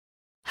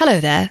Hello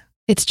there,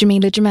 it's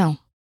Jamila Jamel.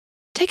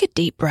 Take a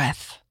deep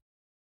breath.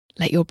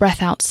 Let your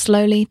breath out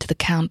slowly to the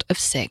count of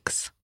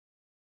 6.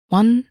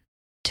 1,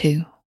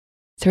 2,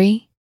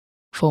 3,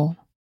 4,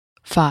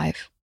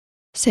 5,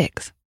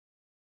 6.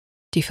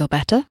 Do you feel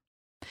better?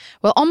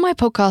 Well, on my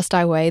podcast,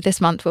 I Weigh,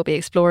 this month we'll be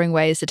exploring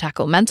ways to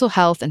tackle mental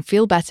health and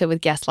feel better with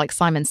guests like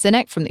Simon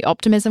Sinek from the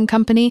Optimism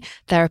Company,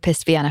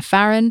 therapist Vienna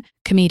Farron,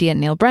 comedian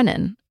Neil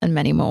Brennan, and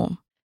many more.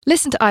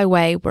 Listen to I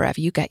Weigh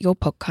wherever you get your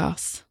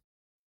podcasts.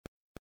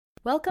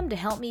 Welcome to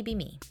Help Me Be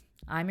Me.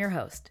 I'm your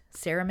host,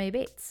 Sarah Mae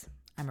Bates.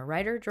 I'm a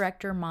writer,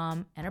 director,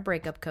 mom, and a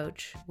breakup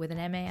coach with an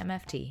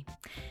MA-MFT.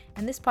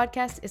 And this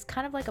podcast is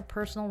kind of like a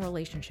personal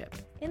relationship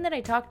in that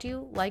I talk to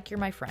you like you're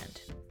my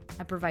friend.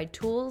 I provide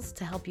tools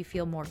to help you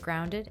feel more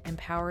grounded,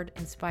 empowered,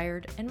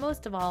 inspired, and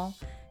most of all,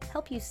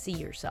 help you see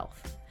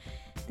yourself.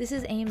 This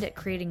is aimed at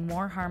creating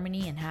more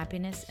harmony and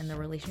happiness in the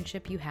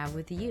relationship you have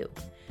with you,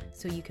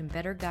 so you can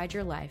better guide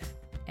your life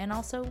and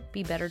also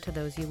be better to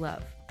those you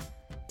love.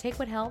 Take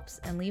what helps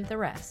and leave the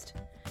rest.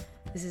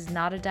 This is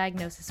not a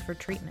diagnosis for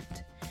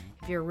treatment.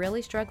 If you're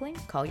really struggling,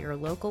 call your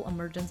local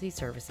emergency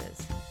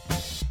services.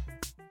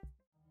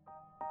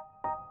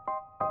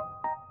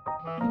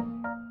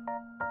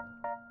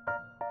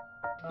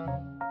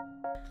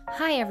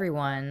 Hi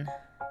everyone,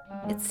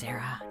 it's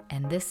Sarah,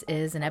 and this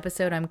is an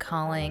episode I'm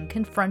calling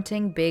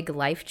Confronting Big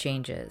Life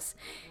Changes.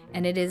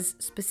 And it is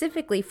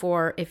specifically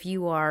for if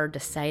you are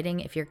deciding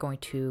if you're going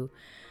to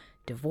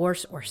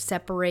divorce or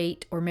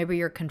separate, or maybe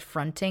you're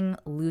confronting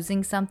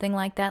losing something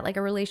like that, like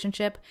a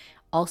relationship.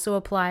 Also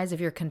applies if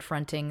you're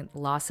confronting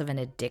loss of an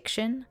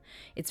addiction.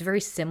 It's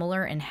very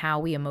similar in how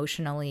we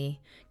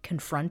emotionally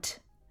confront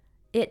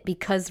it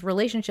because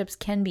relationships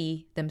can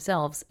be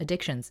themselves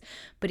addictions.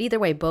 But either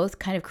way, both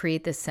kind of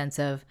create this sense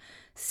of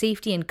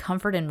safety and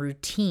comfort and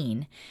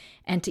routine.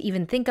 And to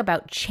even think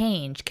about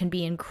change can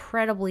be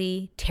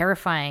incredibly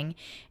terrifying,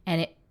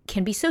 and it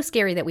can be so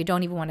scary that we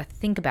don't even want to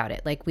think about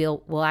it. Like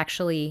we'll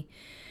actually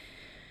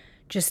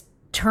just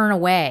turn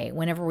away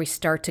whenever we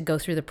start to go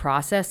through the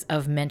process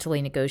of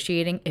mentally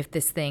negotiating if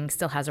this thing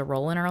still has a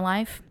role in our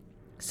life.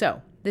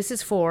 So this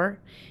is for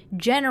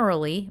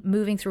generally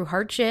moving through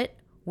hard shit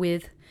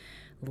with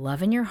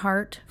love in your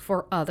heart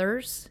for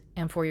others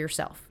and for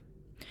yourself.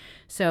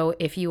 So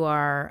if you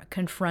are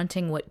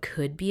confronting what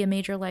could be a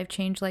major life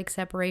change like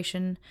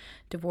separation,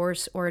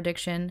 divorce, or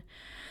addiction,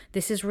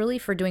 this is really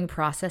for doing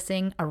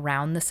processing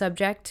around the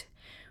subject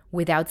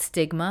without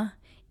stigma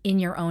in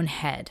your own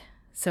head.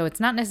 So it's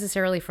not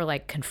necessarily for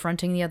like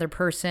confronting the other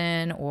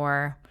person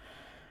or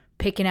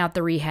picking out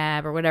the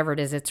rehab or whatever it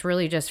is. It's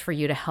really just for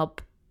you to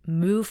help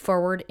move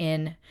forward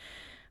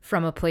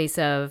from a place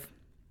of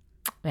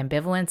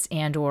ambivalence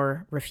and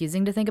or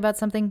refusing to think about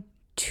something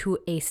to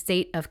a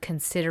state of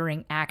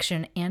considering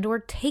action and or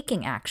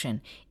taking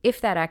action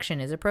if that action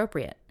is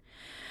appropriate.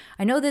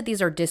 I know that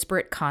these are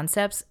disparate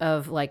concepts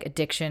of like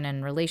addiction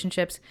and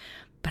relationships,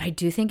 but I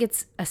do think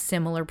it's a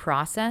similar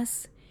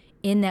process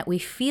in that we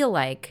feel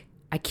like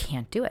I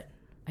can't do it.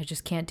 I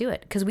just can't do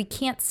it because we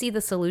can't see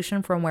the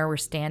solution from where we're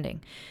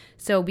standing.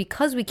 So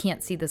because we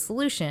can't see the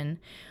solution,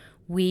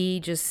 we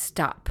just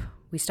stop.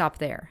 We stop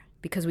there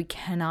because we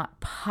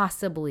cannot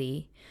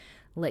possibly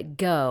let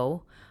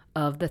go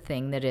of the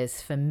thing that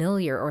is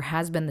familiar or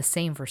has been the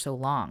same for so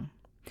long.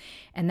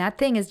 And that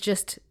thing is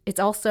just, it's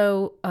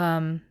also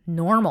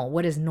normal,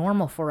 what is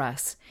normal for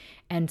us.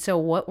 And so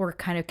what we're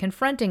kind of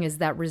confronting is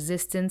that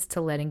resistance to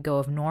letting go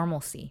of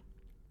normalcy.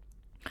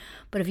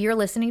 But if you're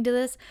listening to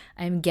this,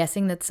 I'm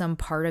guessing that some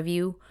part of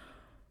you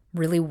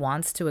really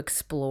wants to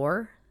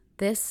explore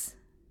this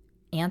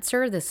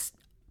answer, this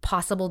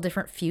possible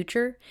different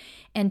future,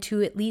 and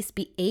to at least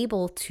be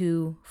able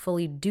to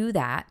fully do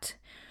that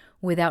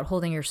without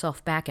holding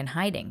yourself back and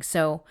hiding.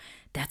 So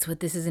that's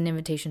what this is an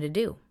invitation to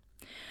do.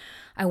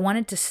 I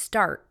wanted to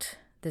start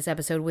this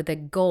episode with a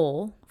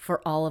goal for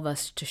all of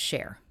us to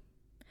share.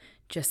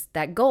 Just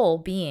that goal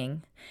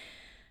being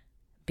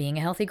a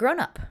healthy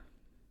grown-up.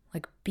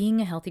 Like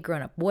being a healthy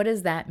grown-up. What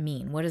does that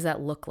mean? What does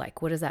that look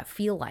like? What does that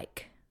feel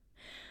like?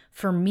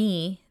 For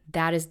me,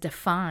 that is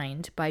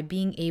defined by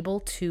being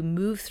able to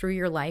move through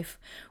your life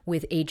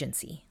with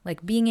agency.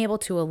 Like being able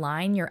to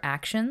align your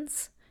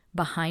actions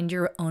behind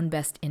your own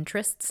best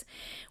interests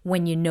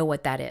when you know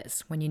what that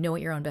is, when you know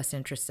what your own best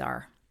interests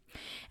are.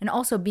 And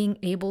also being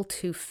able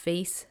to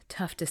face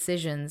tough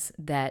decisions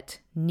that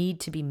need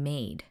to be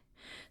made.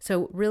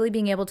 So really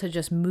being able to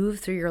just move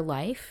through your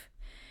life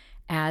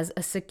as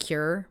a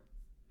secure,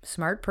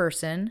 smart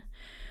person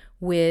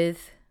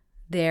with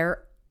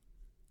their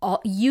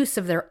use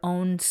of their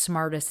own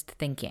smartest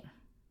thinking.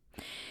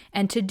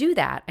 And to do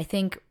that, I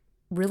think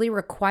really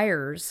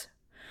requires,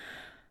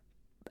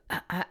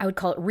 I would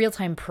call it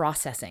real-time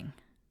processing,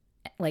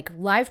 like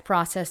live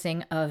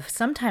processing of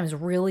sometimes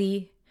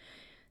really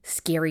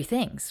scary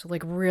things,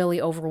 like really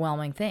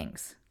overwhelming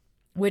things,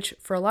 which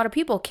for a lot of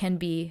people can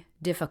be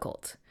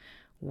difficult.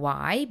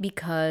 Why?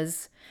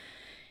 Because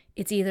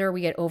it's either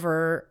we get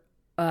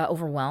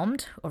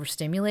overwhelmed,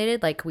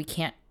 overstimulated, like we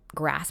can't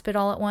grasp it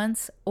all at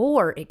once,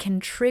 or it can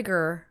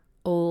trigger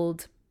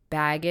old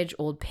baggage,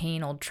 old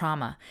pain, old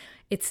trauma.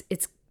 It's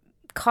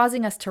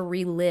causing us to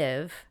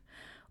relive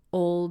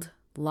old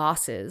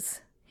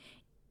losses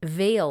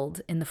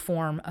veiled in the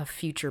form of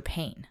future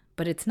pain,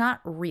 but it's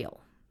not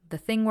real. The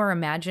thing we're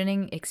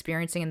imagining,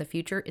 experiencing in the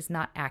future is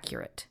not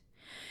accurate.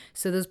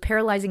 So those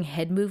paralyzing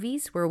head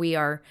movies where we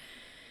are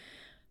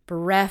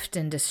bereft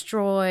and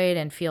destroyed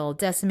and feel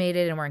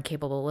decimated and we're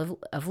incapable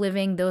of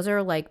living, those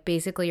are like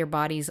basically your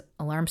body's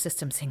alarm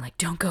system saying like,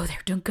 don't go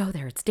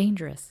there, it's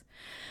dangerous.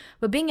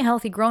 But being a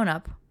healthy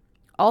grown-up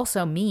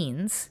also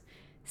means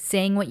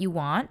saying what you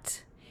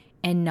want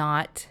and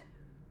not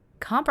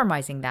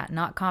compromising that,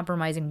 not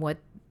compromising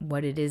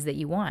what it is that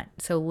you want.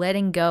 So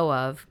letting go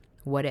of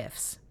what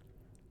ifs,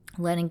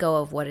 letting go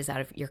of what is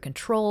out of your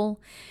control,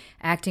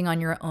 acting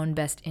on your own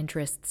best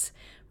interests,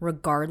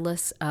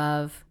 regardless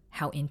of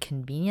how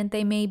inconvenient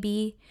they may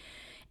be,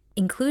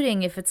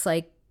 including if it's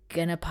like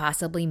gonna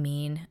possibly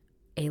mean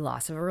a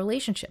loss of a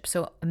relationship.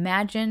 So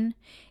imagine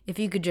if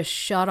you could just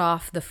shut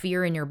off the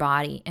fear in your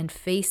body and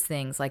face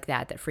things like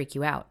that freak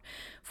you out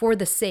for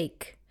the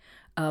sake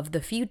of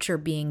the future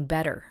being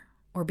better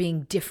or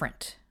being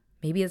different.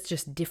 Maybe it's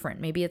just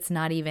different. Maybe it's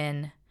not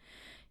even,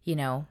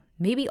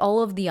 maybe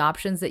all of the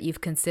options that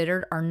you've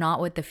considered are not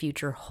what the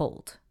future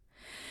hold.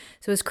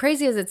 So as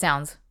crazy as it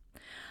sounds,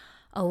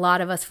 a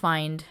lot of us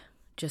find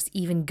just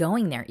even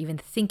going there, even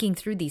thinking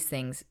through these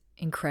things,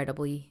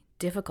 incredibly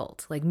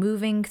difficult. Like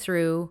moving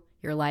through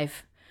your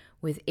life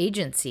with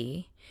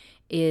agency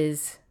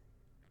is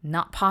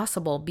not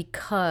possible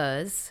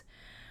because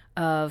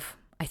of,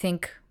 I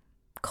think,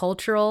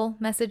 cultural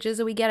messages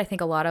that we get. I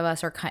think a lot of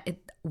us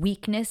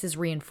weakness is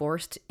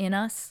reinforced in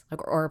us,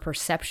 or a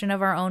perception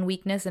of our own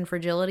weakness and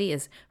fragility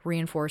is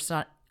reinforced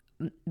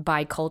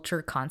by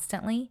culture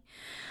constantly.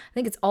 I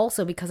think it's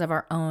also because of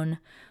our own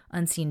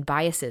unseen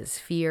biases,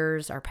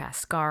 fears, our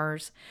past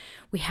scars.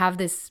 We have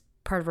this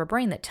part of our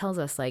brain that tells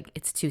us like,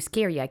 it's too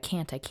scary, I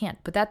can't.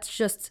 But that's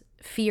just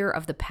fear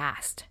of the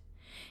past.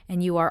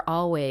 And you are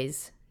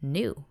always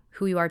new.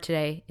 Who you are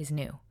today is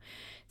new.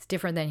 It's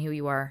different than who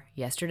you are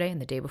yesterday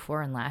and the day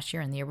before and last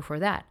year and the year before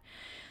that.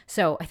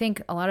 So I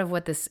think a lot of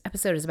what this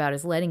episode is about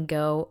is letting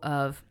go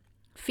of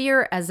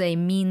fear as a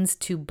means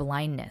to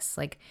blindness,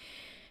 like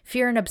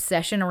fear and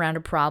obsession around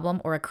a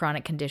problem or a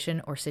chronic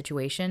condition or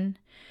situation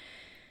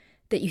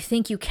that you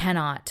think you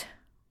cannot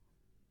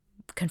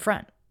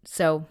confront.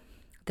 So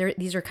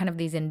these are kind of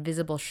these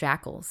invisible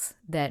shackles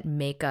that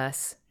make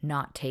us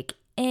not take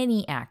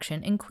any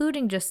action,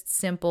 including just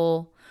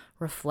simple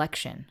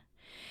reflection.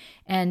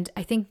 And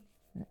I think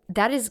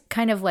that is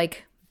kind of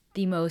like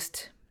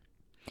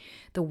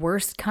the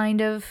worst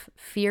kind of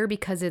fear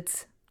because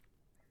it's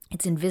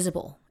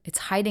invisible. It's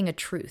hiding a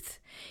truth.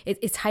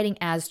 It's hiding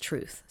as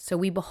truth. So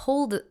we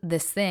behold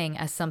this thing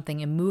as something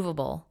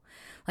immovable.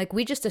 Like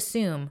we just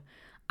assume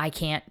I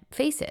can't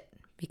face it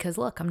because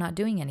look, I'm not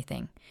doing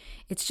anything.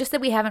 It's just that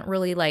we haven't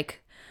really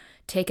like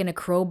taken a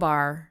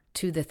crowbar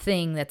to the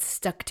thing that's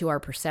stuck to our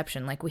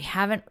perception. Like we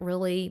haven't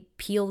really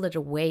peeled it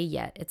away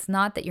yet. It's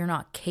not that you're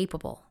not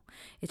capable.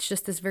 It's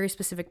just this very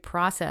specific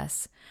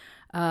process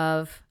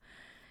of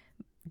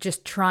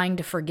just trying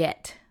to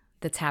forget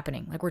that's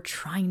happening. Like we're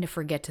trying to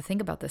forget to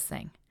think about this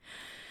thing.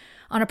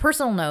 On a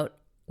personal note,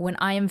 when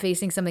I am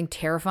facing something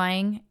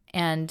terrifying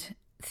and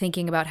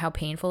thinking about how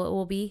painful it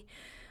will be,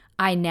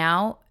 I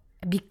now,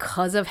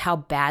 because of how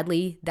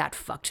badly that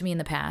fucked me in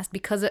the past,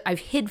 because I've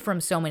hid from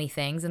so many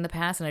things in the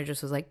past and I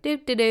just was like,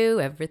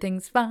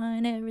 everything's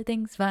fine,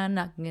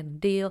 not gonna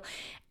deal.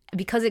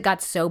 Because it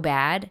got so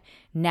bad,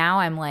 now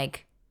I'm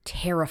like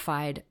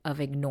terrified of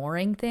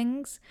ignoring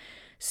things.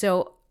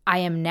 So I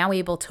am now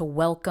able to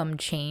welcome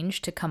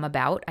change to come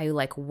about. I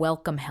like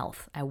welcome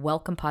health. I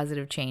welcome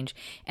positive change.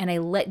 And I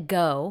let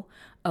go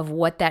of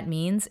what that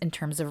means in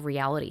terms of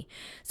reality.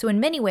 So in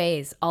many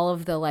ways, all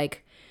of the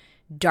like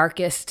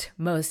darkest,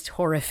 most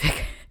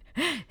horrific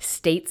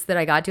states that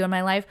I got to in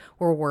my life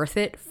were worth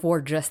it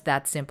for just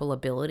that simple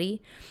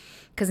ability.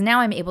 Because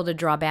now I'm able to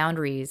draw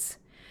boundaries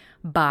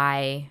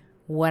by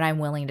what I'm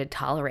willing to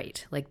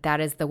tolerate. Like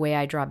that is the way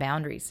I draw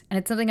boundaries. And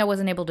it's something I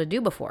wasn't able to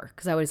do before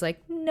because I was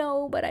like,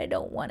 no, but I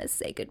don't want to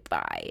say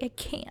goodbye. I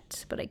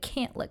can't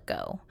let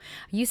go.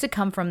 I used to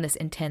come from this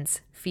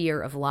intense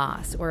fear of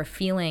loss or a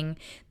feeling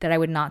that I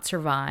would not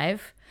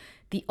survive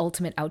the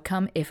ultimate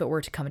outcome if it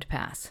were to come to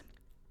pass.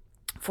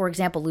 For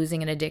example,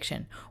 losing an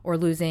addiction or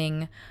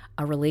losing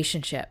a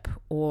relationship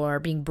or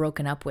being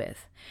broken up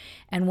with.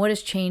 And what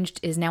has changed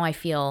is now I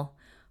feel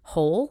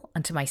whole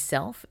unto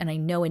myself, and I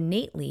know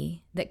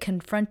innately that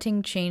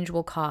confronting change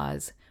will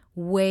cause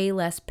way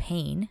less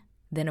pain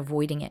than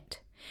avoiding it.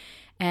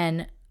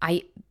 And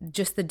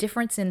just the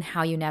difference in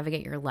how you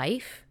navigate your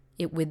life,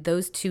 with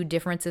those two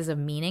differences of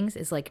meanings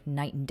is like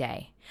night and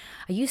day.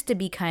 I used to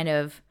be kind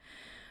of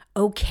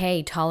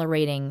okay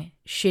tolerating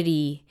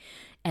shitty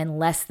and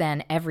less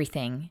than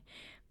everything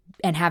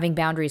and having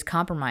boundaries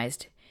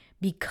compromised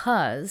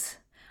because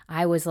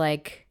I was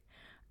like,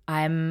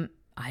 I'm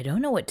I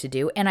don't know what to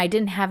do. And I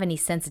didn't have any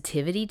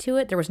sensitivity to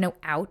it. There was no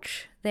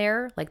ouch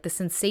there. Like the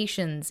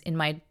sensations in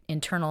my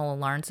internal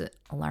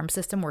alarm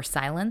system were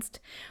silenced,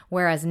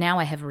 whereas now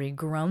I have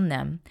regrown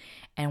them.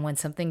 And when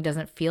something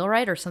doesn't feel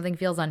right or something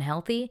feels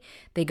unhealthy,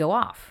 they go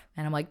off.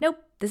 And I'm like,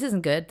 nope, this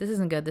isn't good. This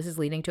isn't good. This is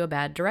leading to a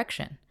bad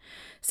direction.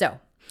 So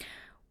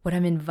what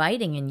I'm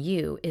inviting in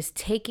you is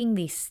taking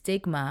the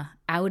stigma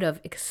out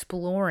of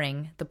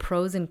exploring the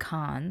pros and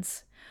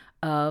cons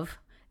of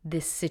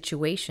this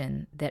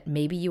situation that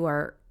maybe you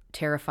are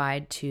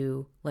terrified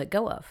to let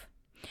go of.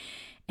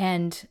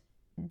 And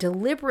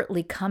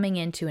deliberately coming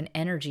into an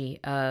energy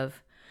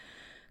of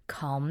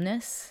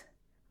calmness,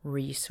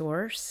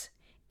 resource,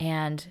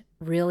 and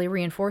really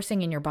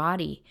reinforcing in your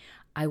body,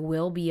 I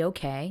will be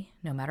okay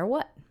no matter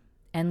what.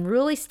 And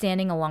really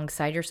standing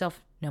alongside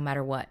yourself no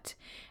matter what.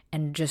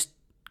 And just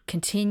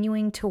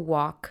continuing to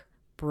walk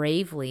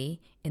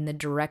bravely in the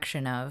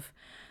direction of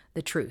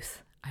the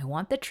truth. I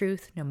want the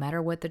truth no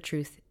matter what the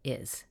truth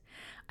is.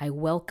 I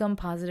welcome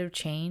positive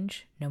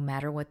change no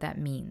matter what that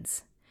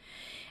means.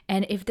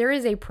 And if there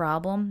is a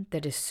problem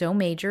that is so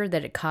major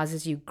that it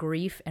causes you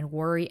grief and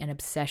worry and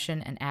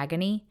obsession and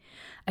agony,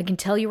 I can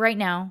tell you right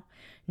now,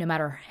 no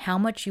matter how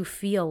much you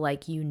feel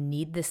like you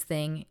need this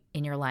thing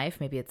in your life,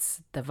 maybe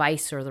it's the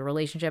vice or the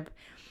relationship,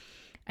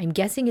 I'm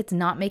guessing it's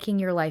not making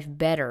your life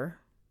better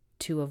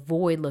to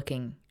avoid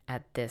looking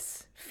at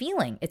this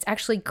feeling. It's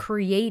actually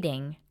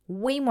creating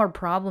way more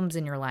problems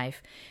in your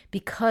life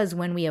because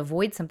when we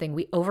avoid something,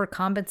 we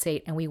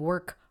overcompensate and we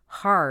work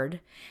hard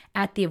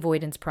at the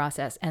avoidance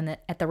process and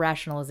at the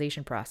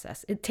rationalization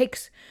process. It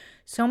takes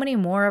so many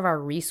more of our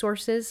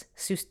resources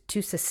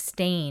to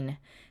sustain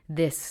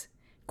this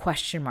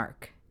question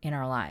mark in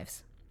our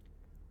lives.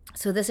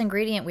 So this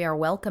ingredient we are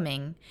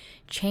welcoming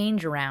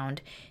change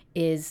around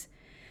is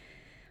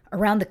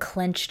around the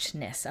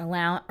clenchedness,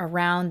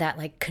 around that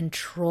like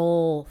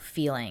control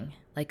feeling.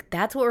 Like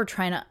that's what we're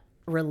trying to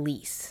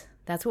release.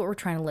 That's what we're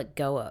trying to let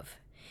go of.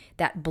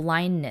 That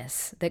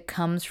blindness that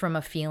comes from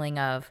a feeling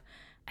of,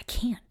 I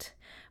can't,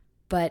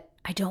 but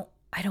I don't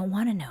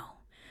want to know.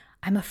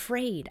 I'm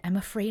afraid I'm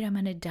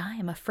going to die.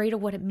 I'm afraid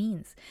of what it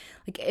means.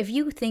 Like if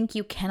you think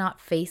you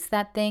cannot face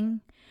that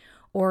thing,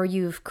 or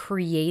you've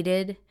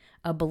created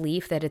a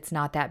belief that it's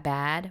not that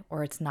bad,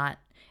 or it's not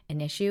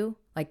an issue,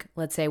 like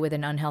let's say with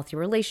an unhealthy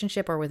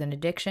relationship or with an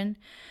addiction,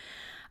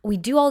 we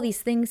do all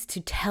these things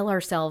to tell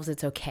ourselves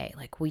it's okay.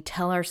 Like we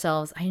tell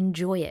ourselves, I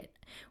enjoy it.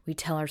 We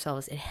tell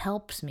ourselves, it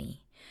helps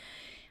me.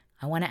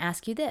 I want to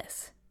ask you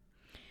this.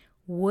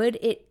 Would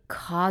it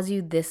cause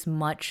you this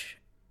much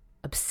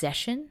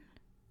obsession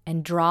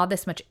and draw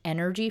this much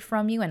energy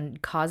from you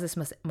and cause this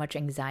much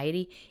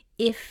anxiety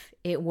if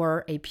it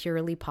were a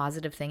purely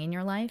positive thing in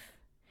your life?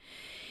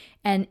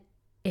 And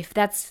if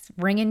that's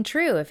ringing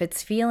true, if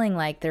it's feeling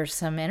like there's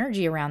some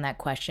energy around that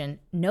question,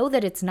 know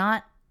that it's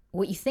not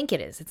what you think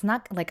it is. It's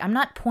not like I'm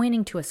not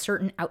pointing to a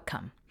certain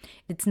outcome.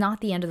 It's not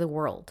the end of the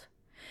world.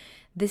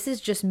 This is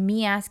just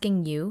me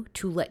asking you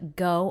to let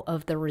go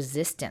of the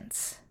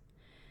resistance.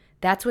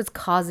 That's what's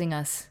causing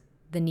us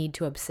the need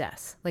to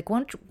obsess. Like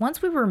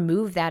once we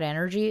remove that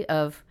energy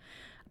of,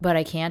 but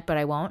I can't, but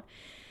I won't,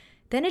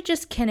 then it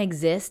just can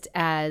exist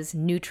as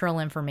neutral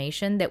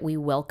information that we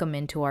welcome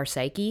into our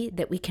psyche,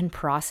 that we can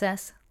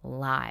process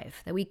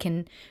live, that we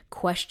can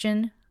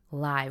question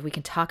live. We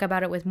can talk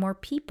about it with more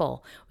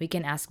people. We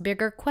can ask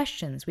bigger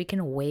questions. We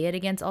can weigh it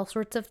against all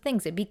sorts of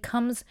things. It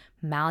becomes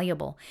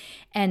malleable.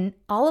 And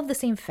all of the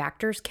same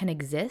factors can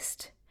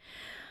exist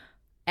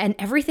and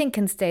everything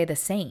can stay the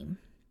same.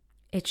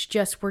 It's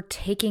just we're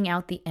taking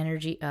out the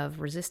energy of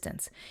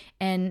resistance.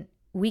 And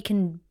we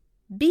can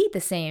be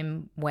the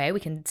same way. We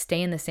can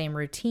stay in the same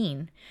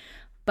routine,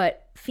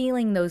 but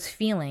feeling those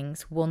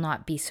feelings will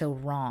not be so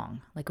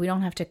wrong. Like we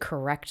don't have to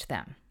correct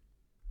them.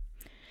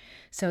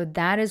 So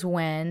that is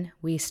when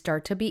we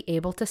start to be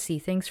able to see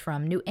things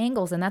from new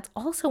angles. And that's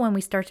also when we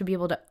start to be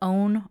able to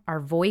own our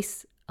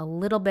voice a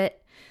little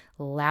bit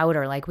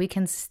louder. Like we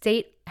can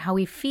state how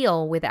we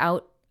feel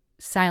without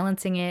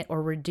silencing it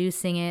or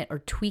reducing it or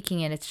tweaking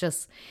it. It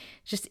just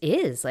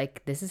is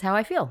like, this is how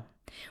I feel.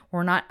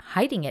 We're not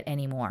hiding it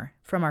anymore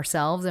from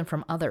ourselves and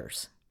from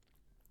others.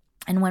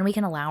 And when we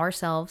can allow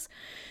ourselves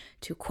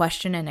to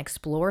question and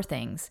explore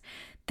things,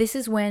 this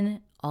is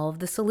when all of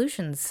the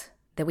solutions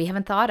that we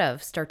haven't thought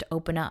of start to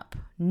open up.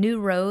 New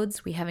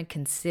roads we haven't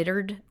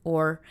considered,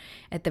 or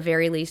at the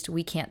very least,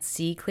 we can't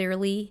see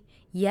clearly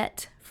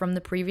yet from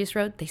the previous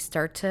road, they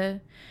start to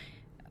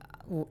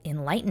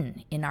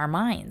enlighten in our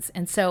minds.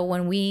 And so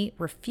when we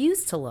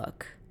refuse to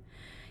look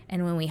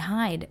and when we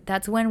hide,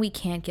 that's when we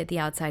can't get the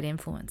outside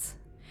influence.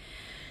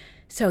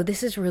 So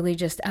this is really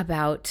just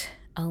about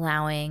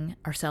allowing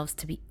ourselves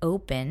to be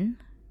open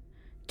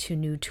to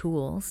new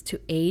tools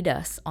to aid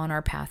us on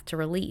our path to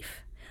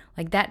relief.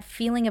 Like that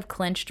feeling of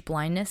clenched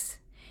blindness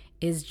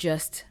is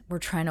just, we're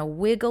trying to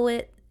wiggle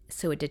it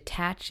so it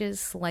detaches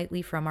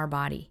slightly from our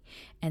body.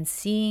 And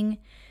seeing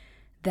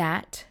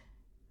that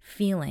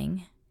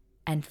feeling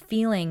and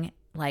feeling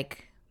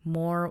like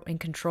more in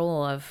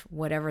control of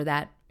whatever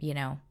that,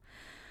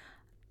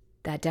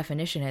 that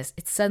definition is,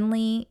 it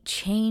suddenly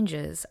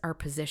changes our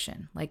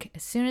position. Like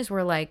as soon as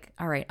we're like,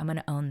 all right, I'm going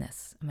to own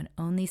this. I'm going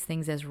to own these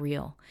things as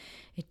real.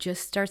 It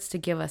just starts to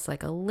give us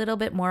like a little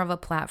bit more of a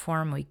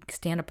platform. We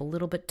stand up a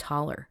little bit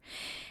taller.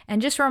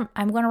 And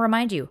I'm going to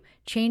remind you,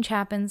 change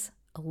happens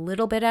a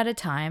little bit at a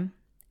time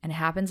and it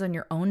happens on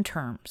your own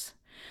terms.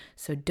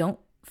 So don't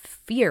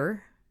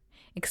fear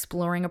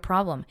exploring a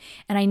problem.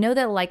 And I know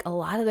that like a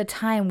lot of the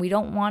time we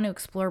don't want to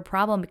explore a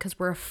problem because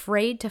we're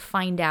afraid to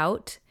find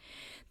out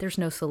there's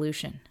no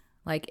solution.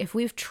 Like if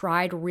we've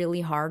tried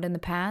really hard in the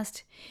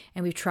past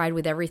and we've tried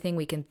with everything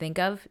we can think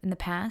of in the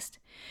past,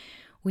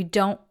 we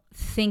don't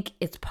think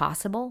it's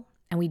possible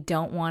and we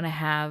don't want to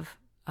have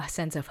a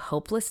sense of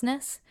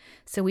hopelessness.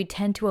 So we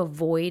tend to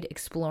avoid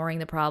exploring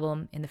the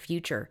problem in the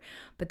future.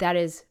 But that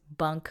is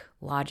bunk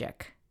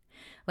logic.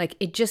 Like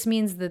it just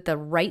means that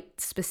the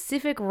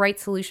specific right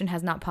solution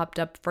has not popped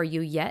up for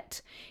you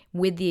yet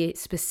with the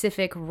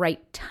specific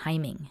right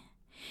timing.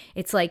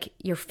 It's like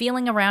you're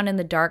feeling around in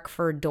the dark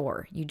for a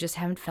door. You just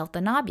haven't felt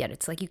the knob yet.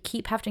 It's like you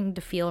keep having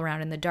to feel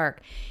around in the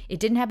dark. It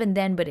didn't happen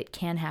then, but it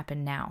can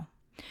happen now.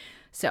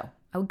 So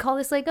I would call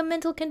this like a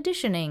mental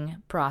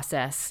conditioning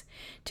process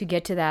to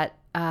get to that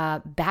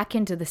back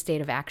into the state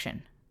of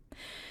action.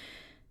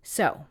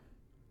 So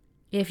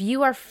if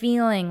you are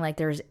feeling like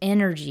there's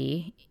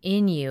energy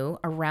in you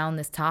around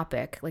this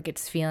topic, like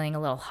it's feeling a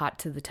little hot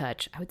to the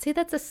touch, I would say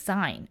that's a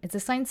sign. It's a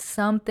sign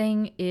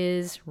something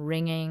is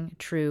ringing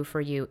true for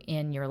you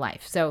in your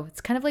life. So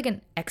it's kind of like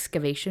an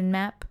excavation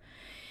map.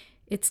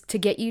 It's to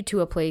get you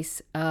to a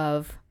place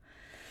of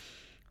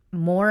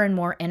more and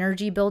more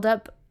energy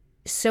buildup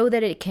so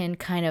that it can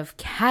kind of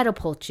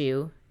catapult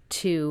you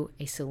to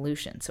a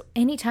solution. So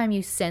anytime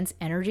you sense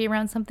energy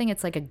around something,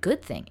 it's like a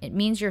good thing. It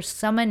means you're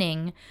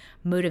summoning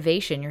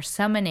motivation. You're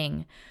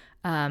summoning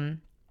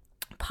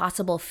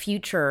possible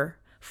future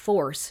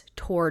force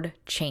toward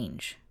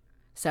change.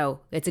 So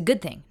it's a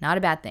good thing, not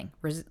a bad thing.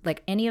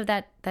 Like any of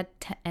that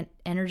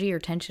energy or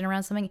tension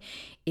around something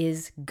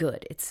is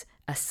good. It's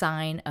a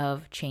sign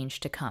of change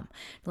to come.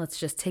 Let's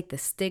just take the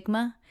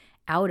stigma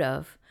out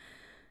of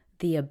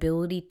the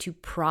ability to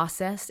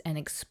process and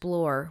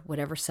explore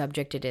whatever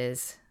subject it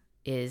is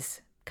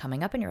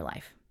coming up in your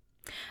life.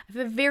 I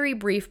have a very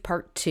brief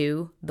part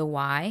 2, the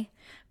why.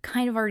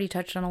 Kind of already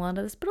touched on a lot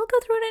of this, but I'll go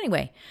through it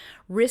anyway.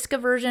 Risk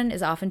aversion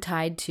is often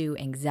tied to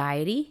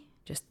anxiety,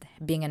 just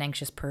being an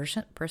anxious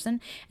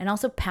person, and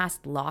also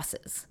past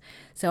losses.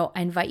 So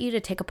I invite you to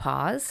take a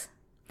pause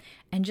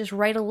and just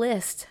write a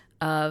list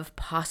of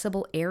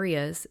possible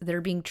areas that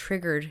are being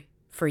triggered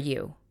for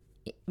you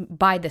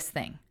by this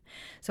thing.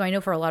 So I know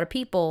for a lot of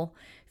people,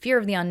 fear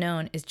of the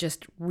unknown is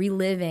just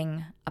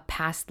reliving a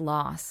past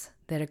loss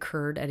that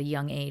occurred at a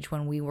young age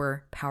when we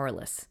were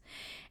powerless.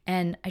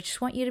 And I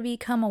just want you to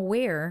become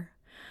aware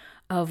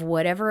of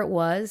whatever it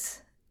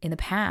was in the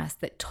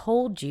past that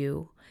told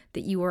you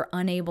that you were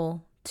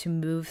unable to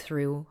move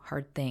through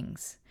hard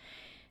things.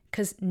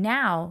 Because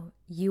now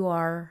you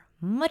are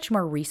much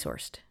more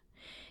resourced.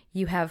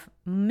 You have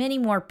many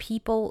more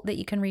people that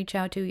you can reach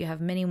out to. You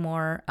have many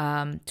more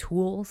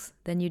tools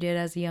than you did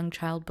as a young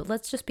child. But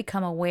let's just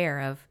become aware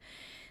of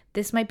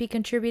this might be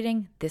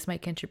contributing. This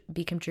might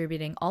be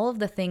contributing. All of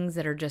the things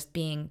that are just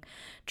being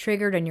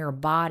triggered in your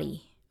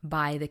body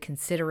by the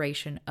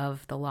consideration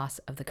of the loss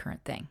of the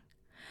current thing.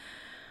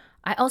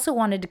 I also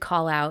wanted to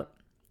call out,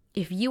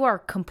 if you are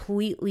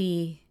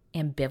completely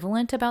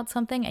ambivalent about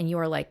something and you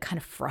are like kind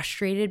of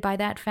frustrated by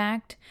that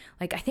fact,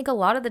 like I think a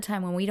lot of the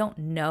time when we don't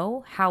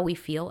know how we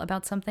feel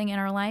about something in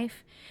our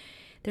life,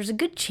 there's a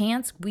good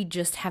chance we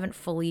just haven't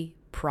fully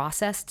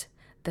processed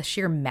the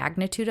sheer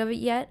magnitude of it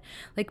yet.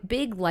 Like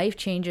big life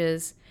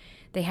changes,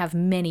 they have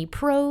many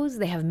pros,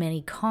 they have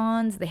many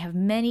cons, they have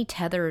many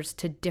tethers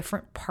to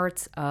different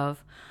parts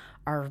of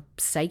our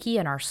psyche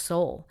and our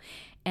soul.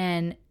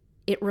 And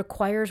it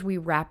requires we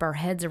wrap our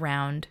heads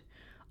around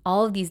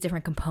all of these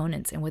different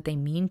components and what they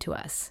mean to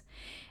us.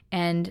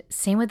 And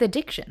same with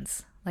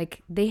addictions.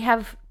 Like they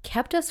have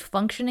kept us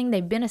functioning.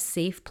 They've been a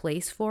safe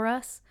place for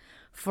us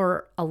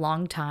for a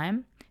long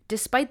time,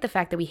 despite the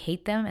fact that we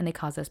hate them and they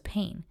cause us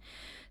pain.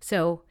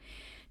 So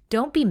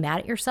don't be mad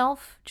at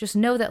yourself. Just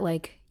know that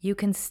like you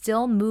can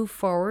still move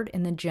forward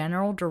in the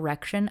general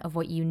direction of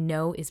what you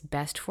know is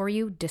best for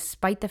you,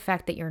 despite the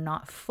fact that you're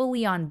not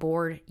fully on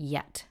board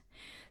yet.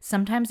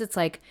 Sometimes it's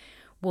like,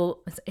 well,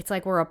 it's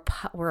like we're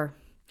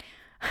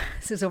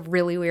this is a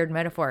really weird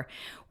metaphor.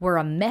 We're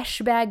a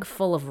mesh bag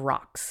full of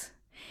rocks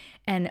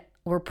and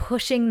we're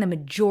pushing the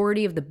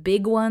majority of the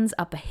big ones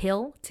up a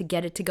hill to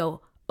get it to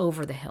go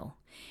over the hill.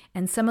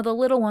 And some of the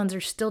little ones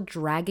are still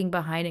dragging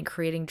behind and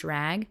creating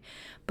drag,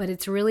 but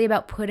it's really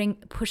about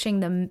pushing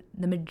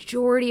the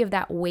majority of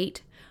that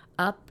weight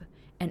up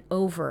and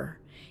over,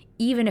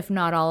 even if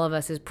not all of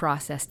us is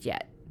processed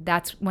yet.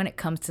 That's when it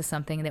comes to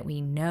something that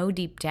we know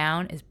deep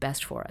down is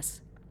best for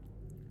us.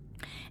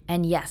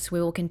 And yes, we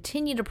will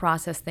continue to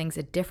process things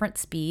at different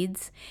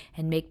speeds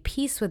and make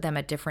peace with them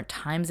at different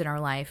times in our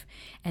life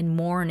and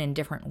mourn in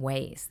different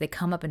ways. They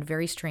come up in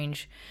very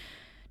strange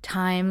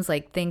times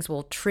like things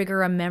will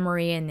trigger a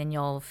memory and then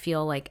you'll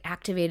feel like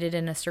activated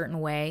in a certain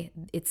way.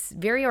 It's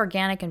very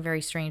organic and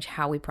very strange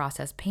how we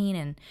process pain,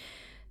 and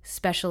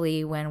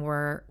especially when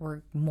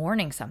we're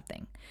mourning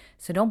something.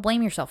 So don't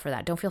blame yourself for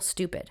that. Don't feel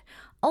stupid.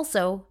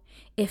 Also,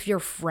 if your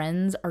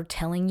friends are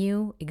telling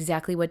you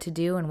exactly what to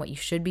do and what you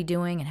should be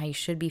doing and how you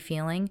should be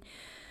feeling,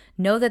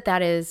 know that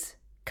that is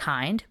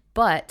kind,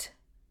 but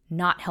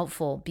not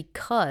helpful,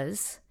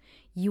 because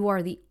you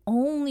are the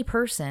only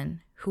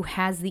person who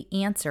has the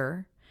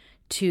answer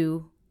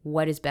to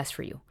what is best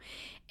for you,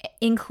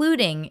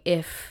 including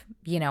if,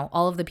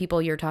 all of the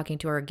people you're talking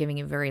to are giving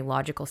you very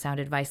logical sound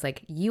advice.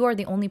 Like, you are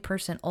the only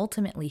person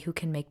ultimately who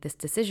can make this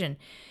decision.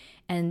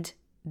 And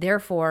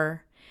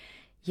therefore,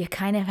 you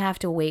kind of have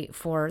to wait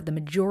for the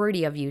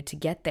majority of you to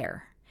get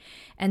there.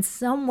 And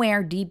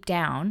somewhere deep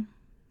down,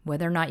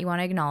 whether or not you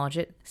want to acknowledge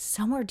it,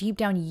 somewhere deep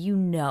down, you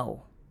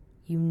know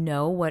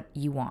what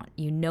you want.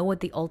 You know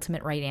what the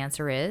ultimate right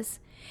answer is.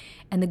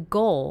 And the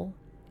goal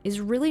is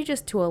really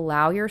just to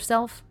allow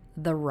yourself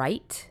the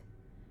right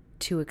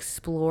to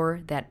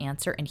explore that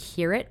answer and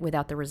hear it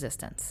without the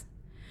resistance.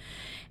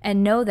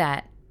 And know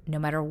that no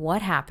matter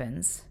what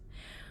happens,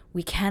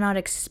 we cannot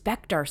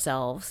expect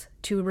ourselves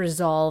to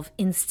resolve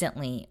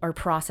instantly or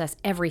process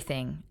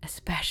everything,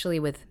 especially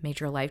with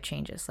major life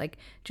changes. Like,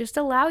 just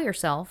allow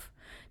yourself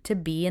to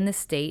be in the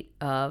state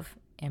of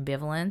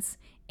ambivalence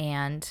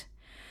and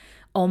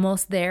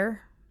almost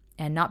there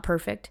and not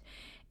perfect,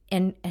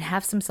 and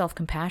have some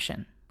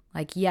self-compassion.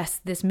 Like, yes,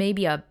 this may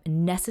be a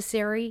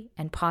necessary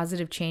and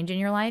positive change in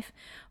your life,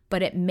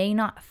 but it may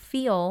not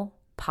feel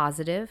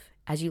positive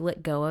as you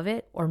let go of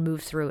it or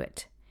move through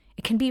it.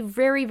 It can be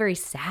very, very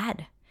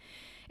sad.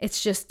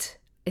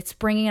 It's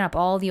bringing up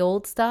all the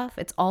old stuff.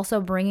 It's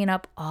also bringing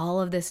up all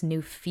of this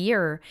new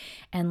fear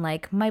and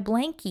like, my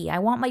blankie, I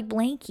want my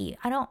blankie.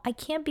 I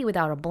can't be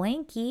without a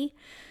blankie.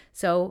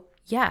 So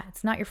yeah,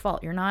 it's not your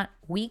fault. You're not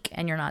weak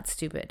and you're not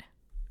stupid.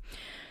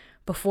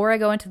 Before I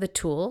go into the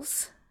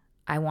tools,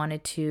 I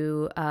wanted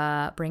to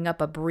bring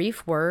up a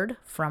brief word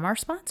from our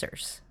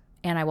sponsors.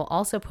 And I will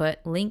also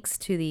put links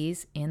to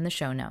these in the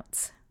show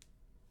notes.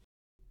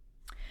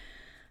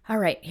 All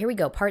right, here we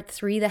go. Part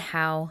 3, the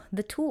how,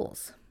 the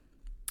tools.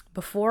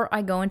 Before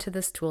I go into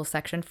this tool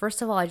section,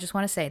 first of all, I just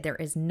want to say there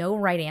is no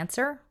right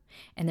answer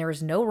and there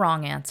is no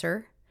wrong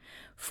answer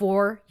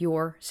for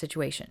your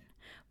situation.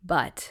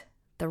 But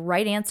the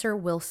right answer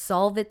will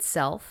solve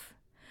itself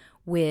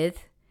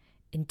with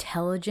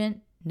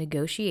intelligent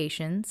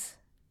negotiations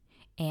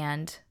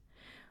and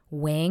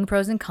weighing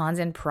pros and cons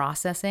and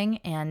processing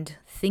and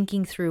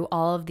thinking through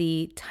all of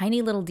the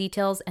tiny little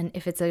details. And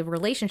if it's a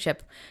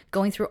relationship,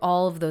 going through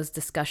all of those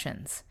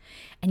discussions.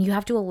 And you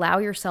have to allow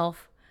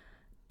yourself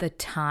the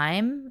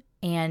time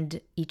and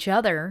each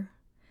other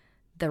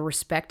the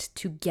respect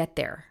to get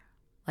there.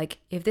 Like,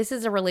 if this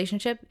is a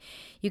relationship,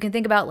 you can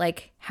think about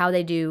like how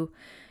they do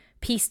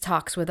peace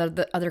talks with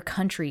other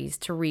countries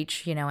to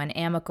reach, an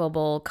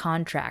amicable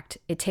contract.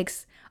 It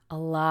takes a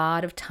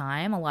lot of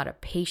time, a lot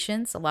of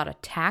patience, a lot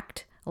of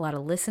tact, a lot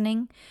of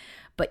listening.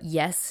 But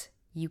yes,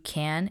 you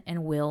can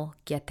and will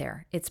get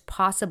there. It's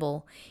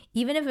possible,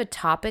 even if a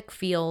topic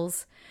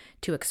feels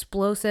too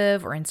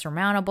explosive or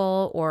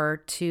insurmountable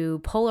or too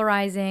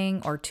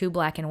polarizing or too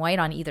black and white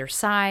on either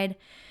side.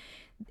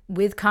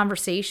 With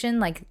conversation,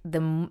 like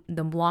the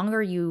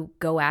longer you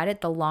go at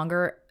it,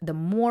 the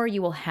more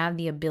you will have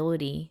the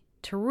ability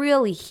to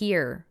really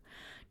hear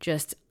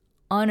just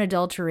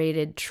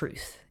unadulterated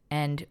truth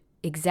and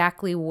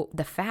exactly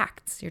the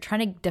facts. You're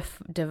trying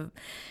to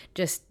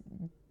just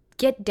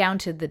get down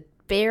to the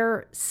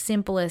bare,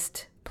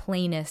 simplest,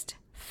 plainest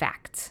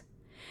facts.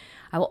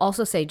 I will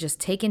also say, just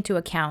take into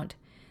account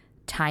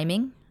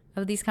timing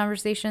of these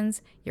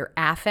conversations, your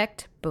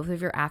affect, both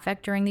of your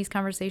affect during these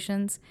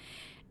conversations,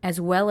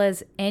 as well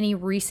as any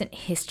recent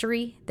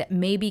history that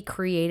may be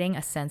creating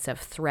a sense of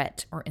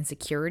threat or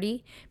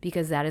insecurity,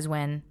 because that is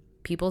when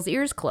people's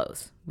ears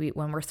close.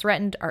 When we're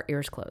threatened, our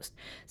ears close.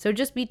 So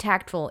just be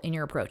tactful in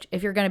your approach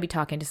if you're going to be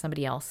talking to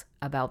somebody else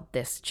about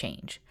this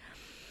change.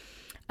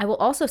 I will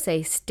also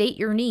say, state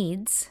your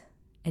needs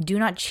and do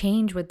not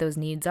change what those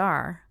needs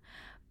are,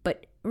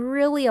 but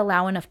really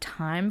allow enough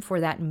time for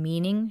that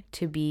meaning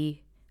to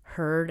be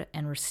heard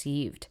and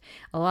received.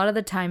 A lot of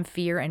the time,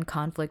 fear and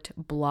conflict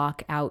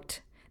block out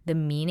the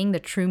meaning, the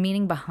true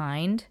meaning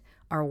behind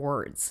our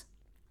words.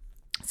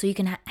 So you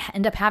can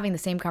end up having the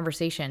same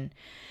conversation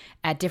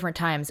at different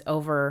times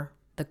over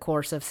the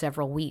course of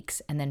several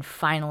weeks, and then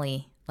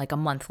finally, like a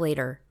month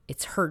later,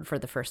 it's heard for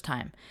the first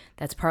time.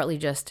 That's partly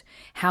just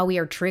how we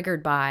are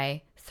triggered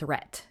by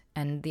threat,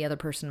 and the other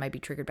person might be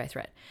triggered by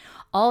threat.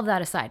 All of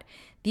that aside,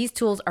 these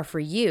tools are for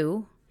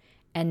you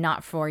and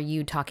not for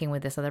you talking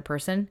with this other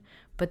person,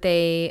 but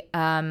they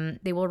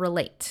will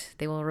relate.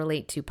 They will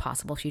relate to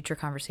possible future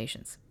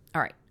conversations.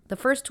 All right. The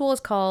first tool is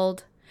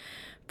called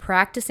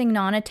Practicing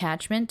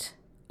Non-Attachment,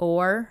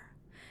 or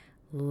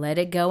Let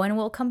It Go and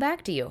We'll Come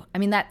Back to You. I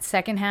mean, that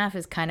second half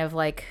is kind of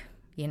like,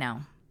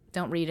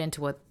 don't read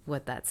into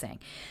what that's saying.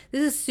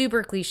 This is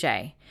super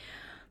cliche,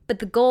 but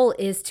the goal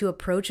is to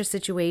approach a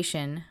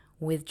situation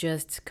with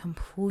just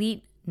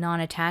complete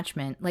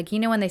non-attachment. Like,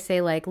 when they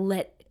say like,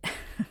 let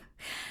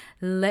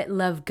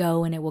love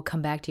go and it will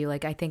come back to you.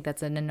 Like, I think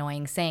that's an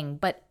annoying saying,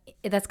 but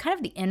that's kind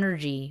of the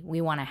energy we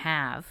want to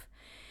have,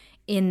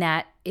 in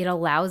that it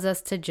allows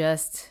us to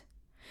just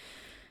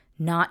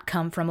not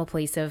come from a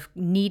place of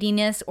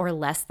neediness or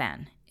less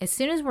than. As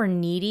soon as we're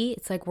needy,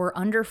 it's like we're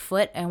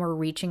underfoot and we're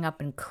reaching up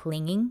and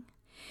clinging.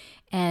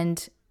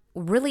 And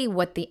really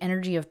what the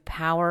energy of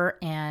power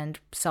and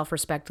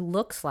self-respect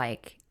looks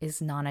like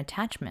is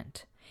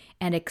non-attachment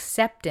and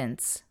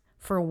acceptance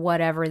for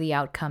whatever the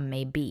outcome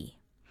may be.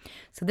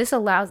 So this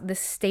allows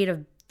this state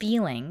of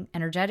feeling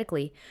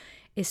energetically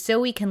is so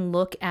we can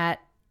look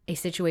at a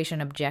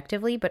situation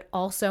objectively, but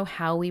also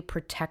how we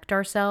protect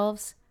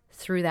ourselves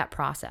through that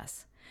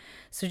process.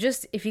 So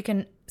just if you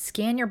can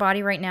scan your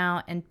body right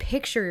now and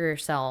picture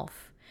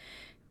yourself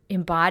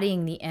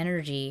embodying the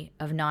energy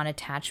of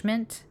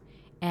non-attachment,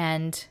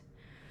 and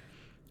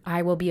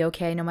I will be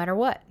okay no matter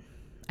what.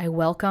 I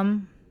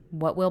welcome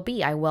what will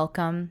be. I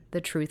welcome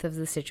the truth of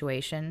the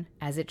situation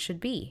as it should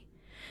be.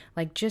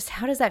 Like, just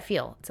how does that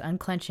feel? It's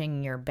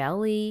unclenching your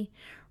belly,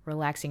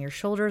 relaxing your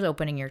shoulders,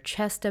 opening your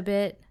chest a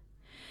bit.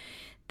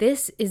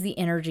 This is the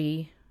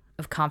energy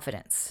of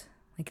confidence.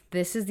 Like,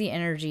 this is the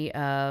energy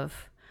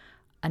of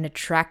an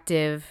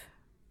attractive,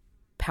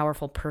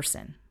 powerful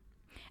person.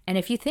 And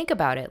if you think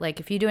about it, like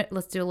if you do it,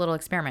 let's do a little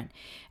experiment.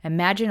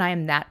 Imagine I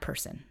am that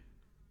person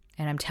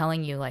and I'm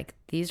telling you, like,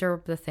 these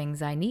are the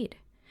things I need.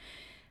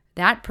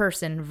 That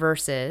person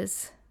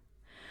versus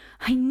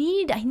I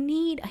need,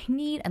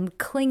 I'm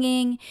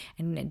clinging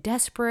and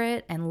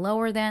desperate and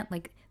lower than.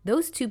 Like,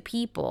 those two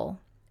people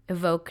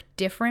evoke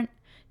different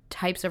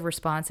types of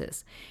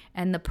responses.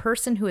 And the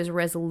person who is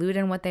resolute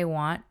in what they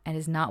want and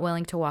is not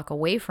willing to walk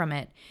away from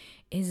it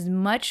is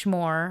demands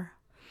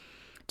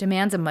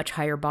a much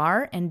higher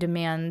bar and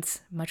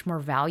demands much more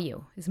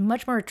value, is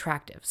much more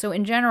attractive. So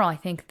in general, I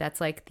think that's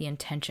like the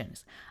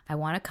intentions. I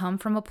want to come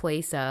from a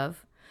place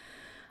of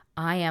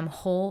I am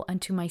whole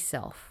unto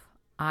myself.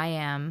 I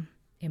am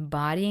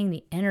embodying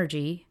the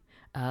energy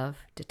of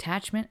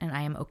detachment, and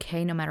I am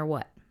okay no matter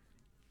what.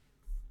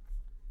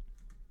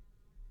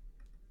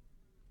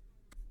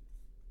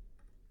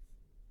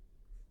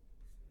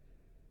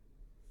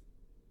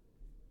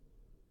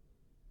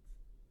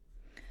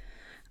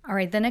 All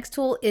right, the next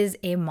tool is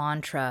a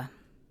mantra.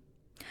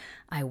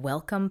 I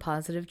welcome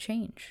positive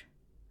change.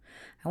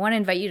 I want to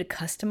invite you to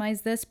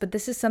customize this, but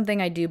this is something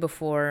I do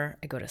before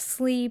I go to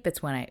sleep. It's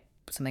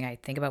something I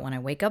think about when I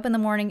wake up in the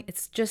morning.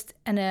 It's just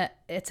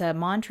it's a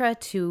mantra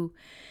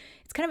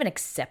it's kind of an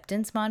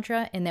acceptance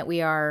mantra, in that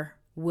we are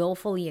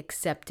willfully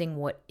accepting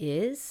what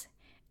is,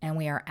 and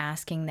we are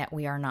asking that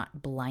we are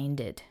not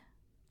blinded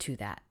to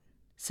that.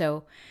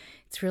 So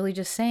it's really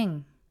just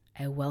saying,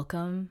 I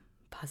welcome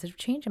positive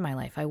change in my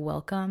life. I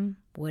welcome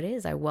what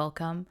is. I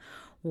welcome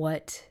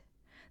what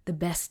the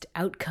best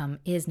outcome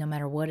is, no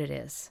matter what it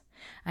is.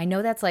 I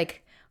know that's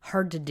like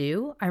hard to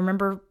do. I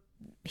remember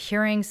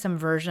hearing some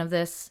version of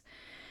this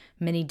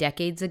many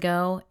decades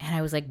ago, and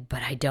I was like,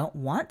 but I don't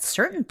want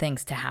certain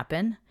things to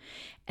happen.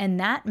 And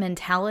that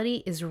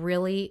mentality is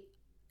really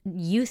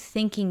you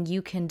thinking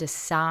you can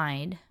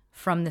decide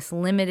from this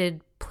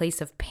limited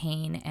place of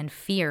pain and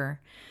fear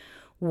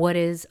what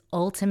is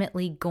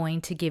ultimately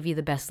going to give you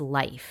the best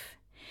life.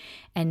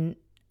 And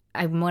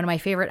one of my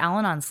favorite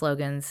Al-Anon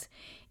slogans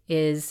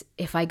is,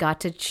 if I got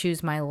to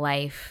choose my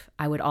life,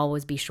 I would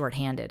always be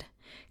shorthanded,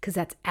 because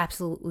that's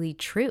absolutely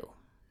true.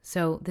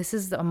 So this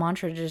is a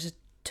mantra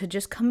to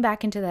just come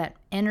back into that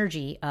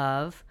energy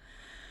of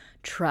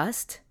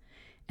trust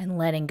and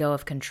letting go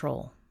of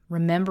control.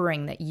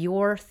 Remembering that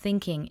your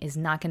thinking is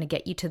not going to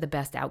get you to the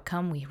best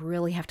outcome. We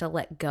really have to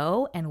let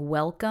go and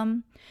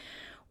welcome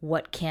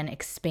what can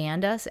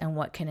expand us and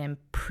what can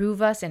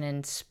improve us and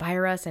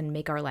inspire us and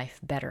make our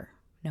life better,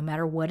 no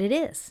matter what it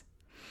is.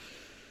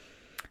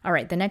 All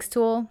right, the next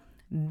tool,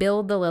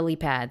 build the lily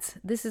pads.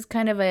 This is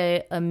kind of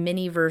a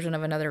mini version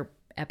of another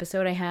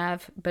episode I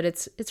have, but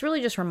it's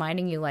really just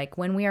reminding you, like,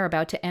 when we are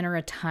about to enter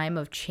a time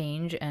of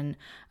change and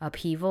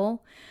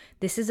upheaval,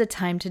 this is a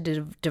time to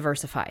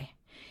diversify.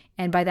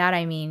 And by that,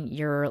 I mean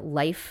your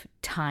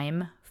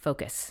lifetime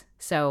focus.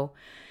 So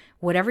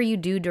whatever you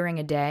do during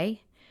a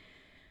day,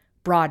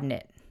 broaden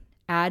it.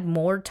 Add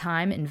more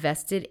time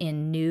invested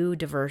in new,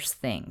 diverse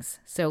things.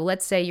 So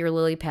let's say your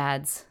lily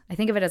pads, I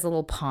think of it as a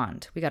little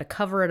pond. We got to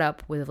cover it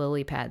up with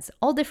lily pads,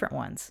 all different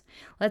ones.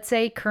 Let's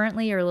say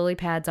currently your lily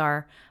pads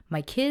are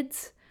my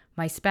kids,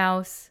 my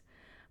spouse,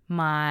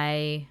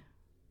 my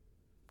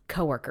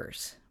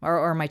coworkers,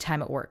 or my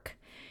time at work.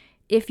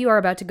 If you are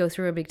about to go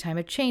through a big time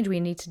of change, we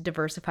need to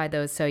diversify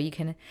those so you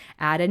can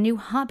add a new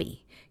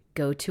hobby,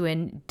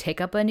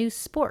 take up a new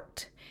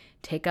sport,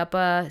 take up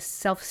a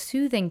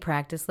self-soothing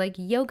practice like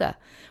yoga.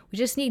 We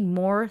just need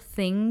more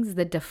things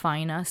that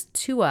define us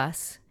to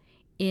us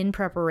in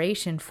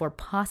preparation for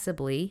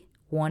possibly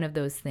one of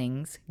those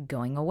things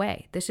going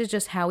away. This is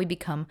just how we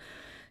become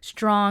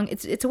strong.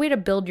 It's a way to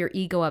build your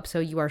ego up so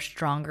you are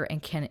stronger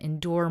and can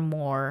endure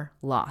more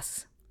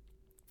loss.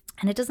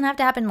 And it doesn't have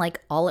to happen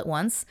like all at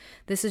once.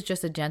 This is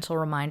just a gentle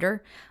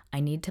reminder. I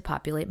need to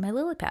populate my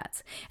lily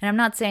pads. And I'm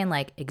not saying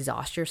like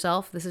exhaust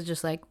yourself. This is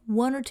just like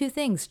one or two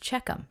things.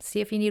 Check them. See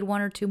if you need one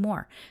or two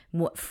more.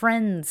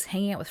 Friends,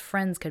 hanging out with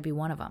friends could be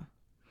one of them.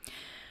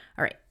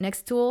 All right,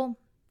 next tool.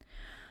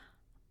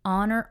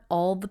 Honor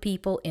all the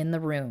people in the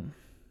room.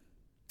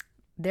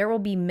 There will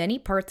be many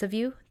parts of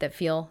you that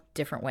feel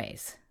different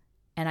ways.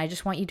 And I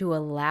just want you to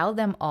allow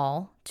them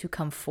all to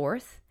come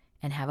forth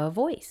and have a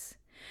voice.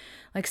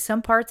 Like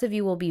some parts of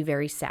you will be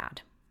very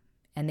sad,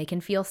 and they can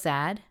feel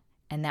sad,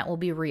 and that will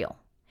be real.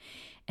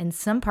 And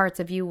some parts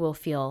of you will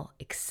feel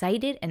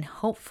excited and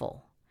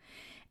hopeful.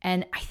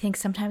 And I think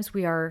sometimes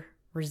we are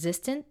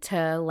resistant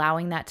to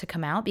allowing that to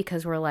come out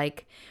because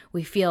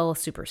we feel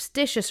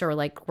superstitious or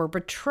like we're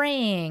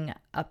betraying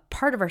a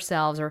part of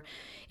ourselves, or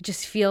it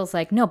just feels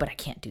like, no, but I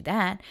can't do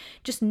that.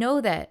 Just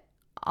know that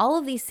all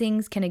of these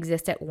things can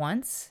exist at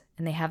once.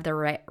 And they have the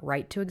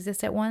right to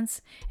exist at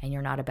once. And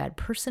you're not a bad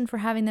person for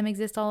having them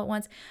exist all at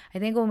once. I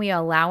think when we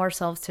allow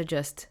ourselves to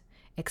just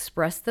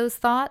express those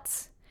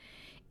thoughts,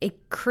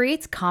 it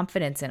creates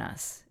confidence in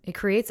us. It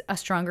creates a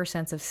stronger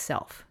sense of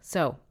self.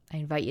 So I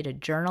invite you to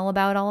journal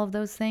about all of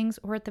those things,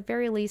 or at the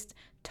very least,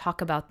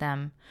 talk about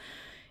them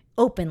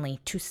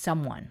openly to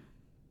someone.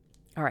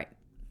 All right.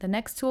 The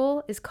next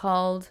tool is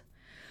called,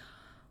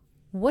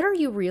 what are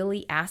you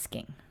really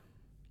asking?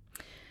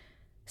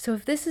 So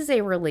if this is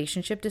a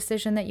relationship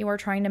decision that you are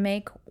trying to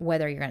make,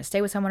 whether you're going to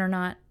stay with someone or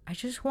not, I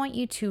just want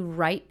you to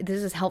write,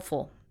 this is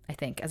helpful, I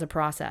think, as a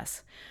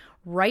process.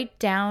 Write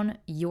down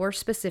your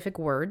specific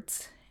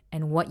words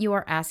and what you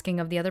are asking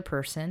of the other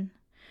person.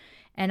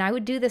 And I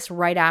would do this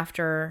right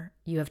after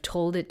you have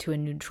told it to a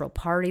neutral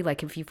party.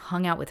 Like if you've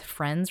hung out with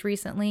friends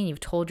recently and you've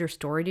told your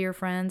story to your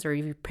friends, or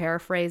you've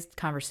paraphrased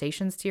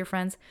conversations to your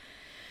friends,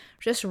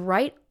 just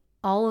write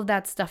all of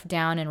that stuff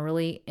down and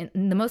really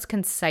in the most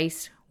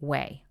concise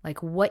way,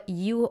 like what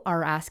you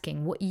are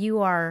asking, what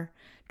you are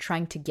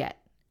trying to get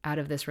out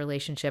of this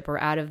relationship or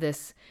out of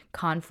this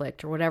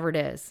conflict or whatever it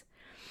is.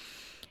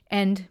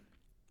 And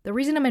the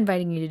reason I'm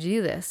inviting you to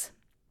do this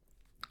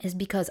is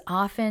because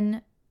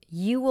often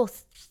you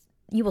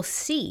will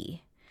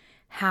see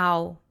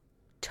how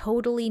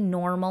totally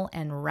normal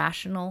and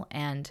rational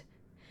and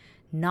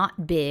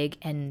not big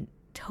and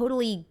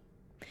totally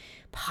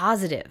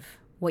positive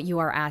what you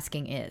are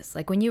asking is.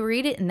 Like when you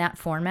read it in that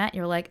format,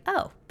 you're like,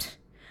 oh,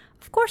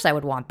 of course I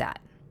would want that.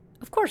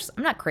 Of course,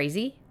 I'm not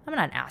crazy. I'm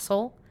not an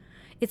asshole.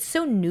 It's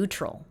so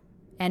neutral.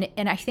 And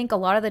I think a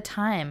lot of the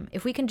time,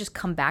 if we can just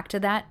come back to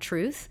that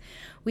truth,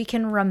 we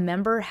can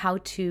remember how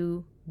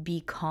to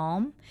be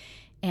calm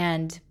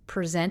and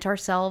present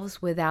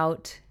ourselves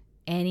without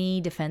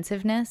any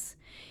defensiveness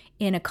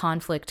in a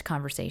conflict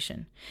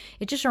conversation.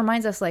 It just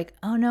reminds us like,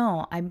 oh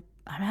no, I'm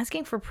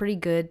asking for pretty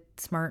good,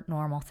 smart,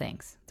 normal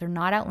things. They're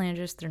not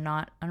outlandish. They're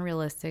not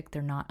unrealistic.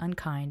 They're not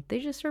unkind. They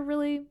just are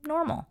really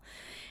normal.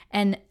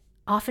 And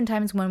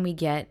oftentimes when we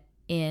get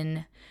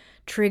in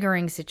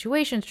triggering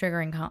situations,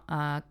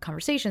 triggering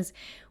conversations,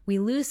 we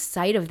lose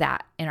sight of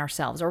that in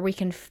ourselves, or we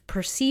can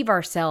perceive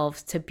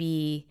ourselves to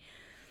be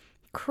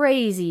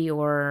crazy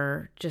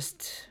or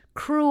just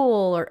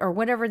cruel or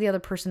whatever the other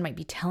person might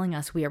be telling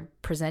us we are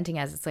presenting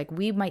as. It's like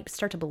we might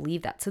start to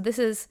believe that. So this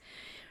is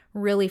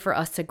really for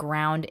us to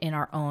ground in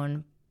our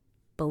own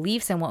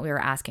beliefs and what we are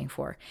asking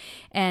for.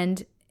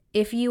 And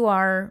if you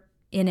are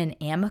in an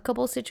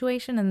amicable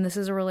situation and this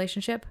is a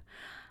relationship,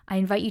 I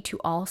invite you to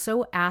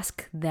also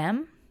ask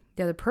them,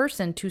 the other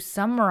person, to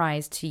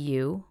summarize to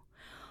you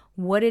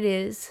what it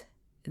is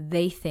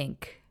they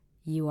think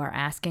you are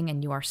asking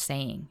and you are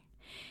saying.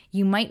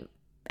 You might,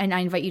 and I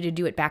invite you to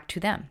do it back to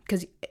them,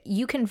 because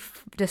you can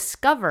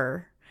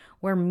discover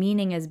where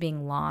meaning is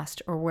being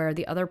lost or where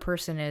the other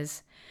person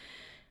is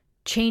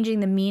changing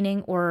the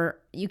meaning, or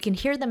you can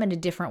hear them in a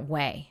different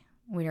way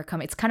when you're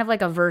coming. It's kind of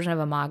like a version of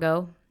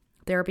imago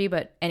therapy,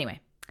 but anyway,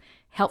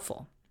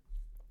 helpful.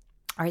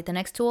 All right, the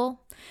next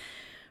tool,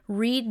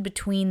 read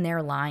between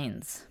their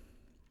lines,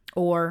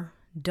 or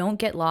don't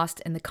get lost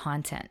in the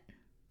content.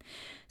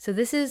 So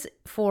this is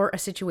for a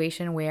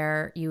situation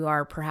where you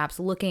are perhaps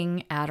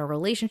looking at a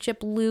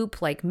relationship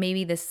loop, like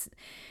maybe this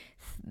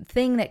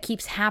thing that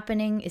keeps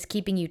happening is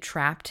keeping you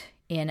trapped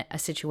in a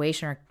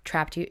situation or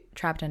trapped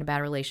in a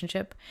bad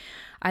relationship.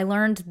 I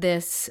learned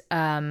this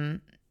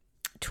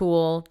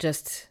tool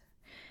just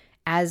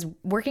as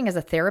working as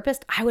a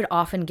therapist. I would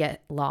often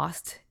get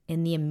lost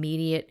in the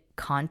immediate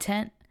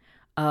content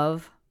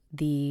of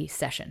the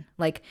session.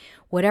 Like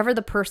whatever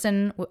the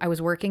person I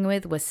was working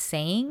with was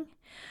saying,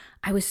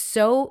 I was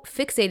so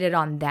fixated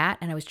on that,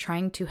 and I was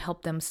trying to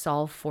help them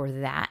solve for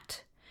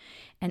that.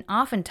 And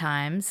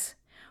oftentimes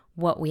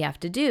what we have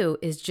to do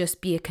is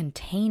just be a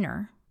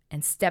container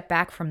and step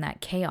back from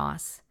that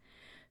chaos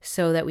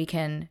so that we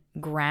can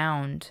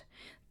ground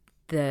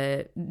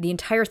the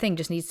entire thing.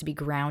 Just needs to be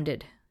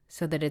grounded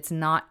so that it's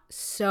not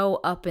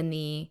so up in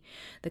the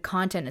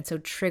content and so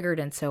triggered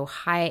and so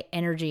high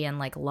energy and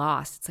like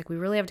lost. It's like we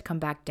really have to come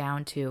back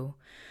down to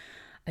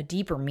a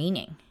deeper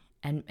meaning.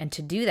 And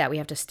to do that, we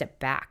have to step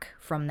back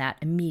from that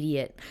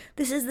immediate,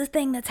 this is the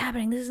thing that's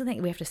happening, this is the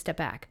thing. We have to step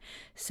back.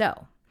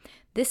 So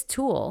this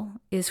tool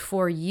is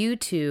for you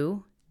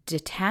to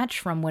detach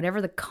from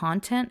whatever the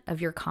content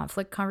of your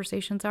conflict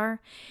conversations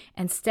are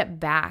and step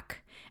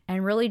back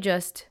and really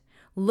just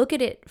look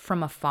at it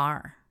from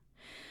afar.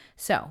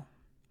 So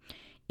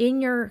in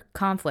your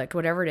conflict,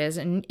 whatever it is,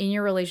 in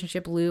your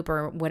relationship loop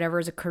or whatever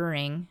is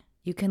occurring,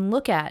 you can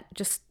look at,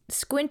 just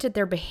squint at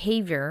their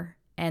behavior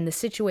and the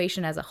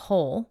situation as a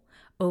whole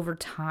over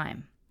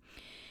time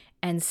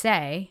and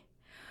say,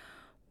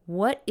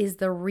 what is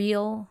the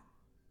real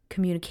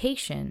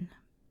communication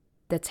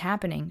that's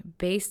happening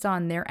based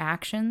on their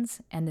actions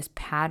and this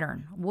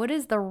pattern? What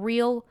is the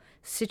real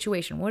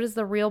situation? What is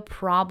the real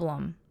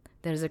problem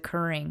that is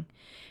occurring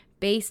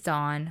based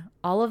on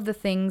all of the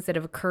things that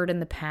have occurred in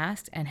the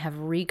past and have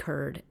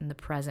recurred in the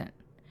present?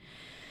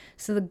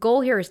 So the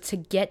goal here is to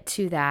get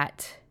to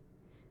that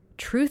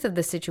truth of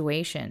the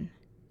situation.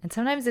 And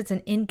sometimes it's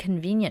an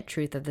inconvenient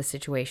truth of the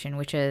situation,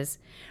 which is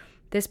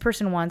this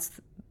person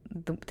wants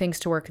things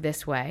to work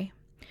this way,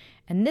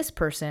 and this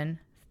person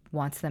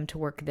wants them to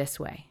work this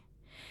way.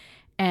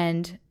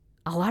 And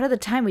a lot of the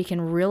time we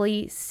can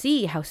really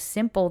see how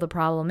simple the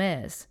problem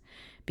is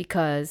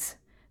because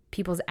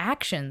people's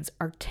actions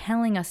are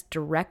telling us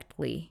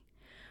directly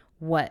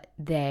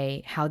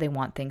how they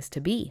want things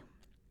to be.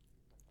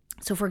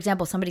 So for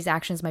example, somebody's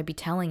actions might be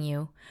telling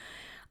you,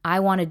 I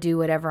want to do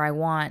whatever I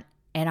want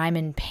and I'm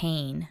in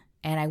pain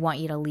and I want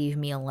you to leave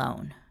me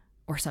alone,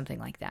 or something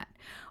like that.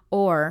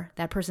 Or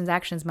that person's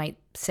actions might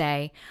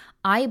say,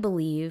 I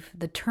believe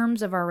the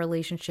terms of our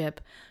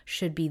relationship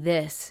should be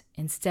this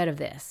instead of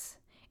this,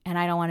 and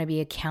I don't want to be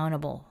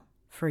accountable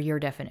for your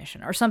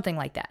definition, or something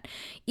like that.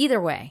 Either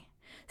way,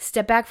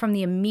 step back from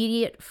the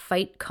immediate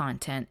fight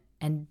content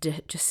and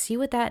just see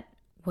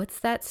what's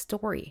that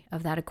story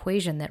of that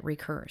equation that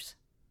recurs.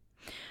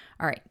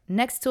 All right,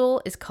 next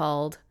tool is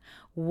called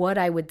What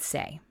I Would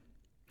Say.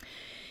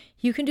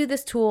 You can do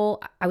this tool,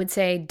 I would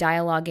say,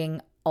 dialoguing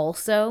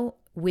also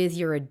with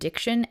your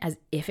addiction as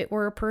if it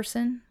were a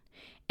person.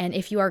 And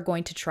if you are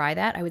going to try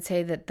that, I would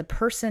say that the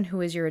person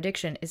who is your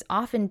addiction is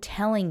often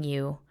telling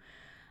you,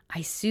 I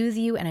soothe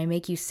you and I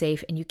make you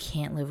safe and you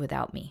can't live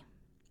without me.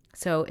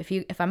 So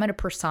if I'm going to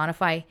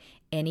personify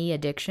any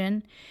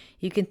addiction,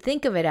 you can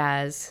think of it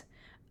as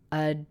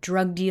a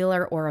drug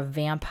dealer or a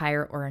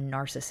vampire or a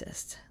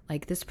narcissist.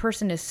 Like, this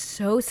person is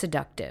so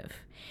seductive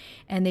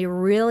and they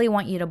really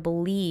want you to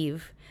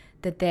believe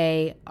that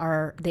they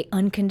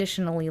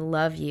unconditionally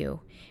love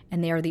you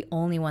and they are the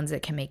only ones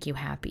that can make you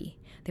happy.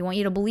 They want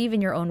you to believe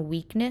in your own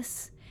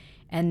weakness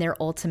and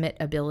their ultimate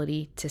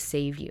ability to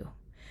save you.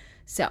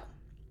 So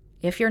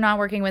if you're not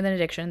working with an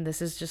addiction,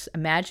 this is just,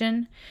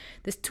 imagine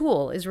this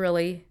tool is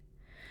really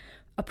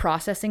a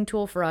processing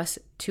tool for us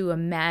to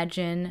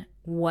imagine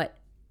what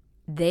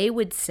they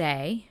would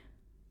say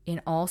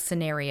in all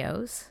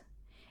scenarios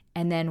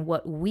and then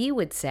what we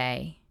would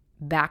say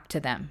back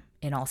to them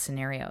in all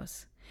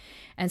scenarios.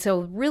 And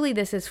so really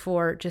this is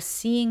for just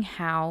seeing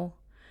how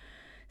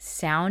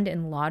sound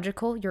and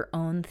logical your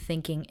own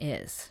thinking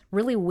is,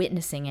 really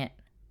witnessing it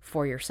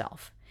for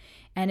yourself.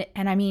 And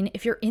I mean,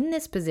 if you're in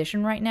this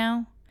position right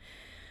now,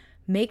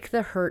 make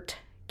the hurt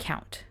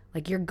count.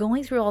 Like, you're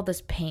going through all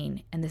this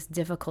pain and this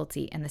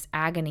difficulty and this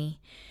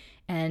agony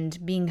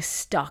and being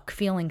stuck,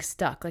 feeling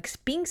stuck. Like,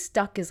 being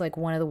stuck is like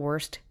one of the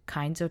worst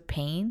kinds of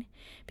pain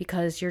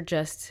because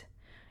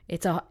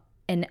it's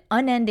an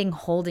unending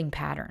holding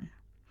pattern.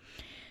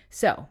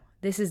 So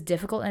this is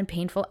difficult and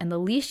painful, and the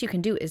least you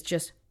can do is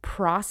just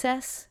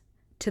process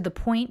to the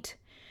point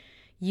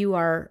that you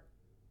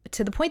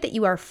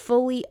are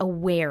fully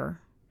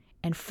aware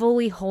and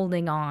fully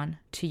holding on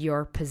to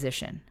your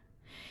position.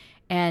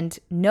 And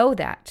know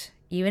that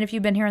even if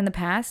you've been here in the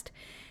past,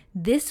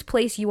 this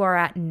place you are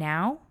at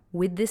now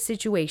with this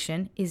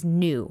situation is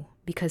new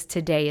because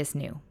today is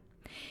new.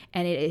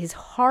 And it is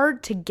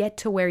hard to get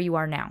to where you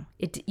are now.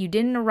 You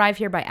didn't arrive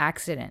here by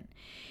accident.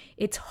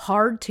 It's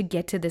hard to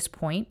get to this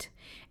point,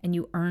 and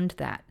you earned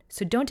that.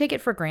 So don't take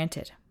it for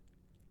granted.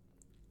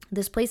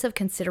 This place of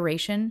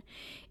consideration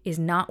is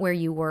not where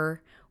you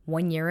were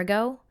 1 year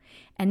ago.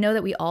 And know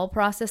that we all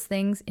process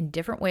things in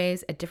different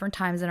ways at different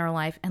times in our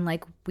life. And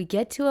like, we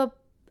get to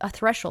a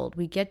threshold.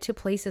 We get to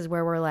places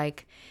where we're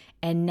like,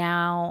 and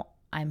now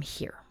I'm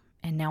here.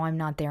 And now I'm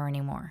not there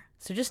anymore.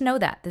 So just know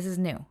that this is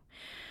new.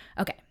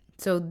 Okay,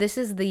 so this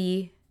is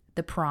the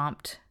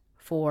prompt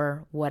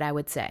for what I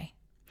would say.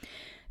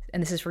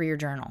 And this is for your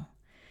journal.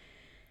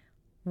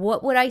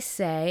 What would I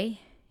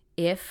say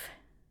if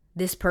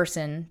this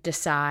person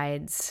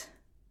decides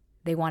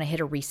they want to hit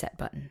a reset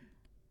button?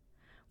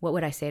 What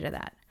would I say to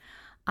that?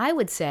 I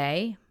would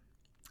say,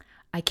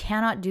 I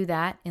cannot do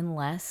that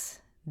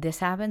unless this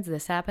happens,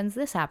 this happens,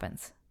 this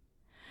happens.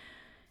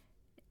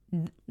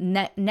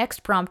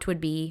 Next prompt would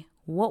be,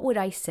 what would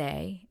I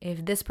say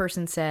if this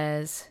person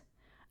says,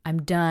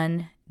 I'm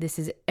done,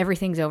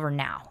 everything's over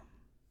now?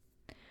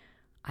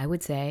 I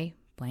would say,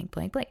 blank,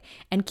 blank, blank.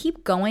 And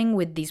keep going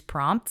with these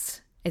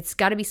prompts It's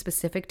got to be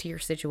specific to your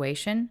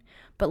situation,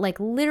 but like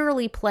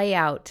literally play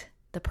out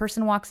the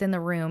person walks in the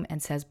room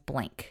and says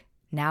blank.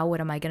 Now what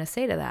am I going to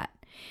say to that?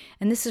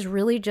 And this is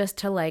really just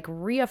to like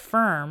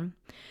reaffirm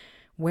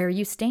where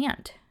you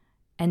stand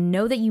and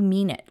know that you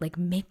mean it. Like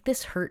make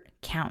this hurt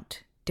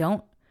count.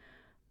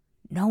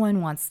 No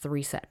one wants the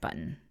reset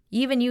button.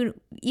 Even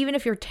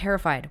if you're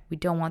terrified, we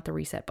don't want the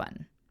reset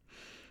button.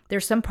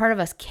 There's some part of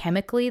us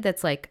chemically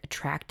that's like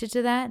attracted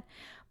to that,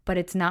 but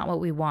it's not what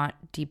we want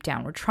deep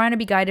down. We're trying to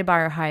be guided by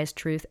our highest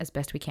truth as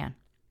best we can.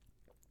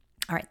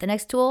 All right, the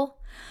next tool,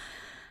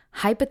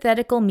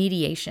 hypothetical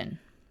mediation.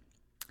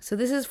 So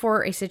this is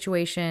for a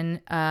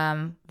situation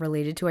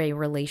related to a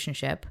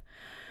relationship.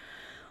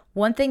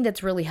 One thing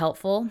that's really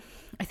helpful,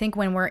 I think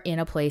when we're in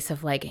a place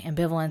of like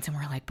ambivalence and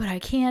we're like, but I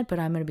can't, but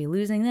I'm going to be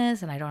losing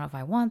this and I don't know if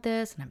I want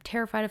this and I'm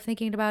terrified of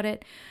thinking about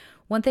it.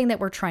 One thing that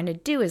we're trying to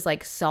do is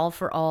like solve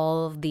for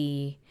all of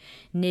the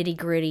nitty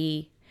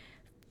gritty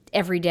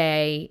every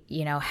day,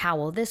 how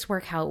will this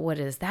work? What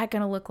is that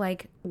going to look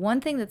like? One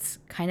thing that's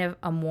kind of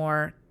a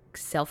more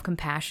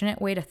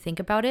self-compassionate way to think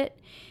about it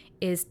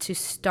is to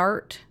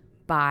start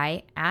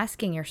by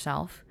asking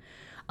yourself,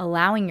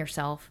 allowing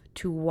yourself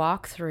to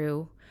walk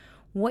through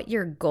what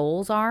your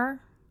goals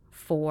are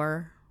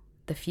for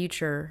the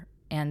future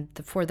and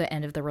for the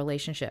end of the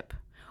relationship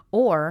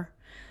or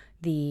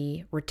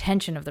the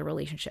retention of the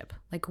relationship.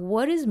 Like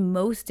what is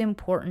most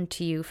important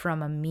to you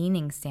from a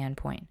meaning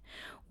standpoint?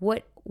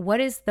 What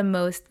is the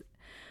most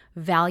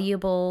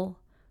valuable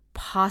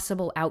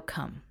possible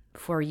outcome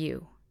for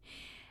you?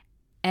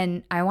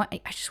 And I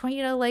just want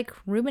you to like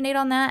ruminate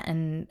on that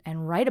and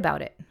write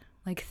about it.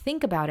 Like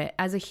think about it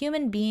as a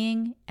human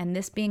being, and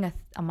this being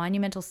a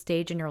monumental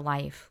stage in your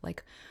life.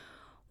 Like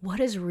what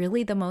is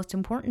really the most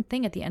important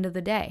thing at the end of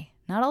the day?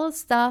 Not all the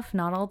stuff,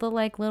 not all the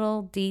like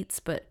little deets,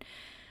 but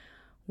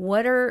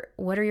what are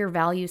your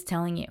values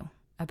telling you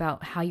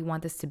about how you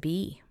want this to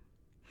be?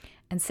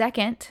 And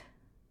second,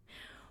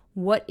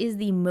 what is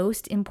the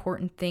most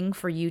important thing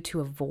for you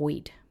to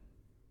avoid?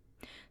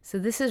 So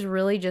this is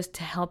really just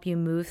to help you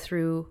move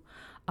through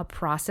a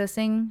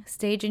processing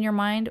stage in your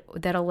mind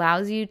that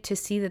allows you to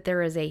see that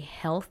there is a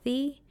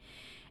healthy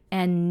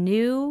and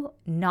new,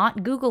 not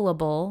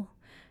Googleable,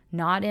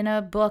 not in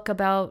a book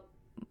about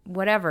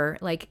whatever,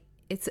 like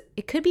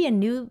it could be a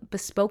new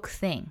bespoke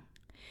thing.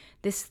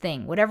 This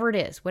thing, whatever it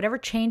is, whatever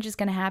change is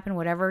going to happen,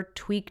 whatever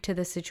tweak to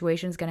the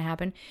situation is going to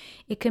happen,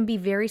 it can be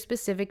very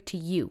specific to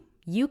you.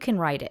 You can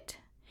write it.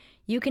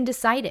 You can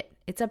decide it.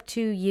 It's up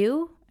to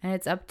you and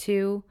it's up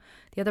to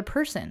the other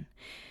person.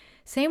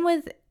 Same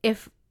with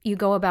if you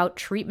go about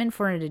treatment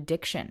for an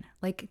addiction.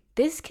 Like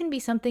this can be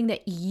something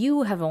that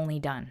you have only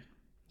done.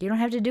 You don't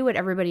have to do what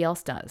everybody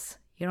else does.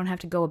 You don't have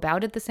to go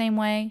about it the same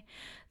way.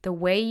 The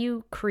way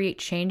you create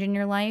change in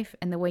your life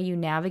and the way you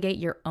navigate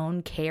your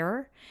own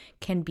care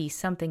can be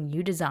something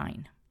you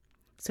design.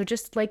 So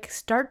just like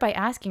start by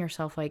asking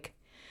yourself like,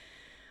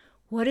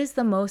 what is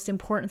the most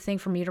important thing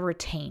for me to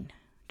retain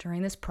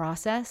during this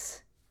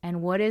process?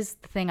 And what is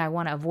the thing I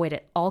want to avoid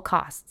at all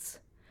costs?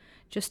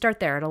 Just start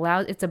there.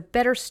 It's a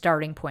better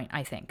starting point,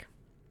 I think.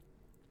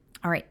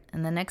 All right.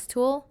 And the next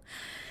tool,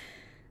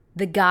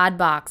 the God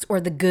box or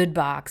the good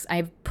box.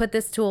 I've put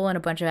this tool in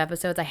a bunch of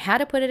episodes. I had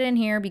to put it in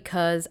here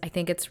because I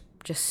think it's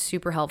just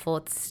super helpful.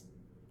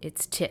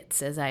 It's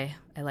tits, as I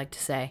like to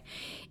say.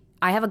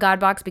 I have a God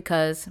box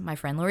because my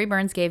friend Lori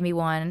Burns gave me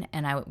one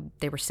and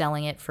they were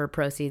selling it for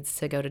proceeds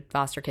to go to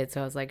foster kids.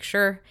 So I was like,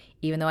 sure,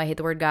 even though I hate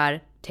the word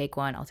God, take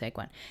one, I'll take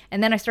one.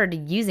 And then I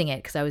started using it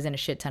because I was in a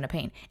shit ton of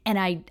pain. And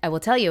I will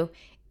tell you,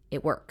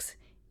 it works.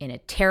 In a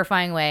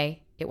terrifying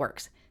way, it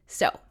works.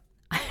 So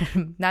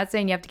I'm not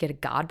saying you have to get a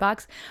God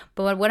box,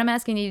 but what I'm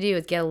asking you to do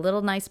is get a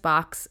little nice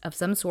box of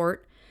some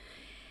sort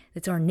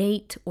that's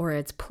ornate or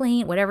it's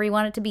plain, whatever you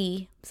want it to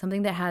be,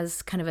 something that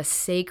has kind of a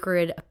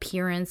sacred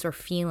appearance or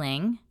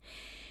feeling.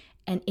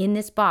 And in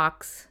this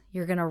box,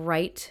 you're going to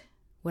write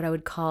what I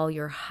would call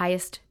your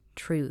highest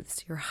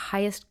truths, your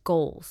highest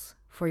goals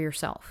for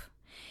yourself.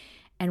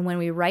 And when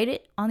we write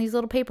it on these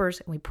little papers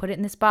and we put it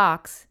in this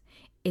box,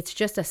 it's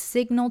just a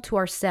signal to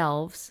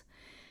ourselves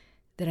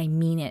that I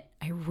mean it.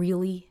 I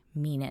really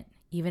mean it.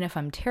 Even if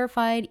I'm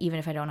terrified, even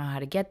if I don't know how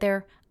to get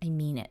there, I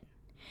mean it.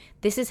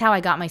 This is how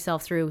I got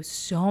myself through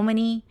so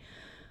many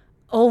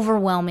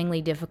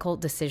overwhelmingly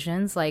difficult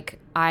decisions. Like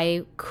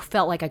I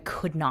felt like I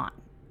could not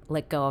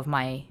let go of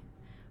my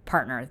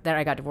partner that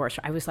I got divorced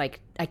from. I was like,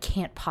 I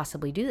can't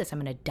possibly do this.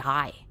 I'm going to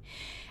die.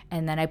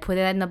 And then I put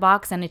it in the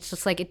box and it's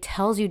just like, it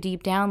tells you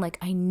deep down, like,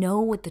 I know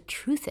what the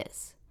truth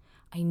is.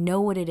 I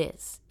know what it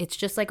is. It's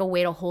just like a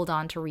way to hold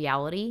on to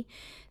reality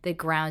that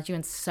grounds you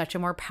in such a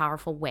more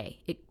powerful way.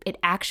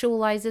 It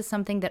actualizes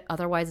something that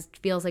otherwise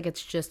feels like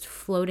it's just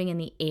floating in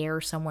the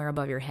air somewhere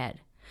above your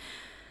head.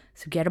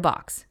 So get a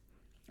box.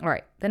 All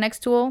right, the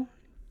next tool,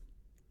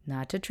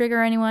 not to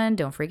trigger anyone,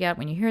 don't freak out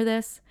when you hear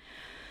this.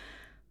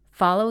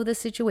 Follow the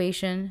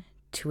situation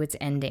to its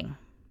ending.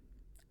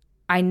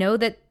 I know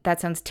that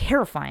sounds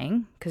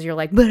terrifying because you're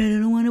like, but I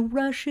don't want to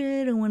rush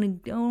it. I don't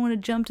want to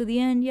jump to the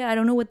end. Yeah, I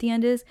don't know what the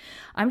end is.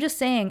 I'm just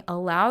saying,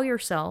 allow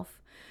yourself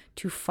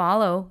to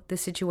follow the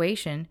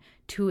situation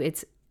to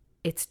its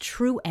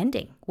true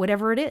ending,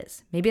 whatever it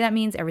is. Maybe that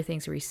means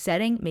everything's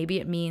resetting. Maybe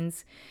it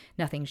means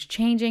nothing's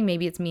changing.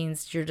 Maybe it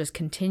means you're just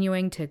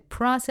continuing to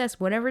process,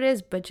 whatever it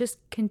is, but just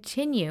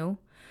continue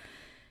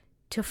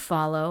to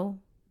follow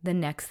the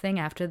next thing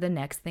after the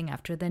next thing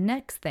after the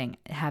next thing,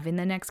 having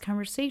the next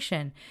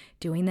conversation,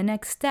 doing the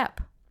next step.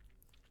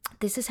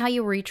 This is how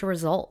you reach a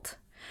result.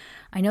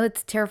 I know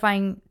it's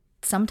terrifying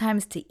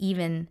sometimes to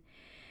even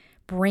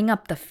bring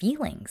up the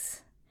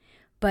feelings,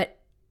 but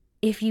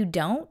if you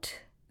don't,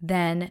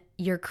 then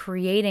you're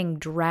creating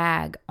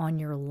drag on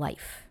your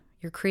life.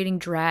 You're creating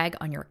drag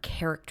on your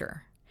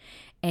character,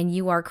 and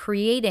you are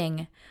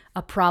creating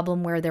a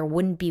problem where there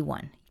wouldn't be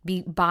one.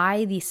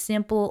 By the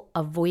simple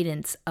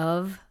avoidance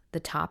of the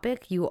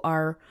topic,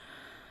 you're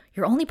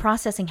only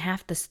processing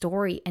half the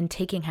story and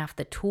taking half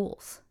the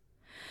tools.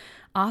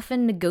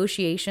 Often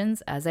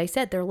negotiations, as I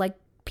said, they're like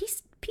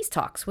peace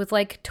talks with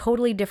like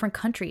totally different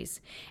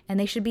countries, and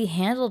they should be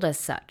handled as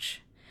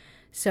such.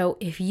 So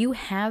if you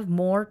have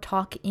more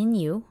talk in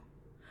you,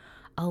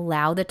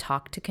 allow the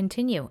talk to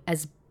continue.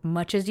 As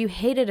much as you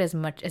hate it, as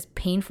much as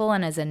painful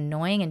and as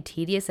annoying and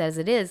tedious as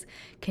it is,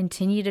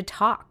 continue to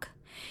talk.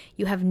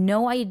 You have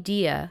no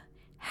idea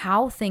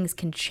how things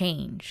can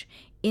change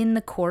in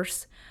the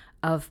course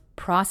of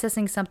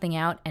processing something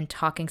out and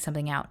talking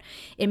something out.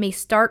 It may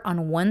start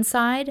on one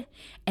side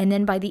and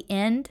then by the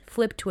end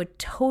flip to a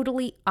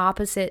totally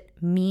opposite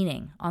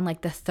meaning on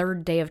like the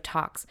third day of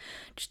talks.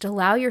 Just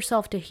allow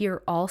yourself to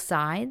hear all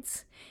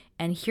sides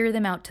and hear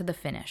them out to the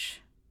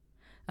finish.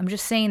 I'm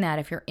just saying that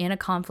if you're in a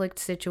conflict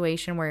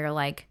situation where you're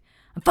like,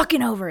 I'm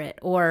fucking over it,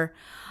 or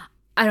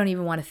I don't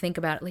even want to think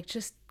about it, like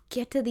just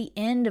get to the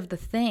end of the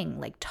thing,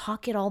 like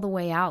talk it all the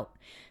way out,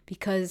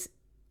 because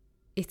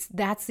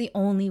that's the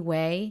only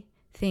way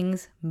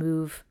things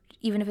move.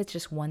 Even if it's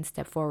just one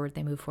step forward,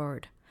 they move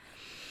forward.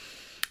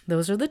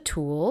 Those are the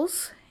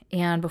tools.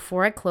 And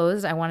before I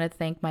close, I want to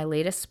thank my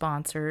latest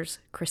sponsors,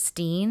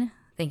 Christine,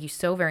 thank you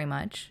so very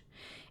much,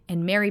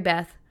 and Mary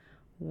Beth.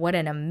 What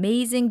an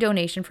amazing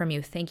donation from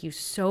you. Thank you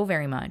so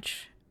very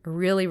much.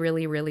 Really,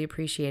 really, really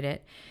appreciate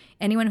it.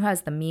 Anyone who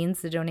has the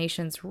means, the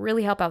donations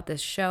really help out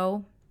this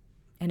show.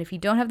 And if you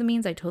don't have the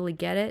means, I totally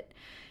get it.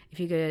 If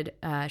you could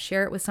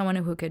share it with someone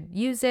who could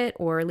use it,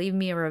 or leave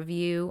me a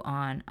review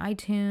on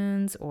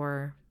iTunes,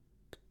 or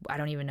I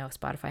don't even know if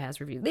Spotify has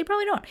reviews. They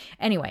probably don't.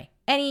 Anyway,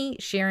 any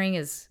sharing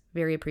is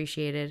very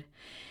appreciated.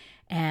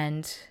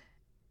 And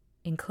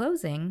in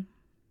closing,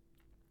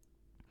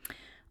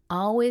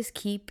 always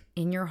keep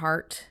in your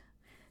heart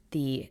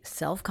the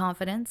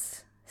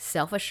self-confidence,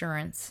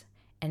 self-assurance,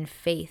 and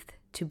faith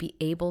to be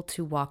able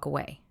to walk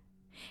away.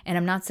 And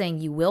I'm not saying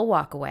you will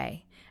walk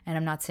away, and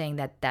I'm not saying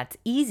that that's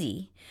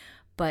easy,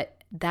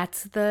 but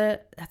that's the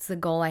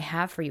goal I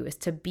have for you, is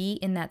to be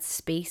in that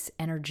space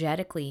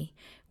energetically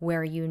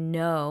where you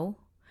know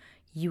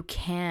you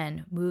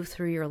can move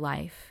through your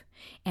life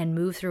and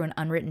move through an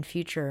unwritten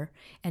future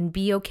and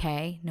be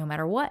okay no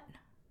matter what.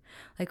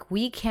 Like,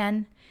 we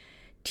can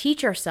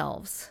teach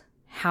ourselves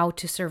how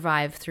to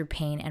survive through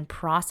pain and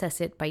process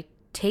it by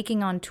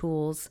taking on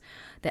tools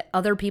that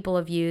other people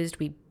have used.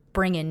 We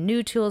bring in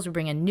new tools, we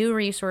bring in new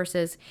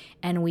resources,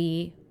 and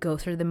we go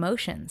through the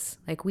motions.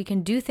 Like, we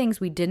can do things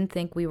we didn't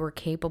think we were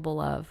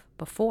capable of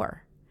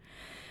before.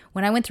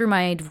 When I went through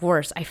my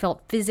divorce, I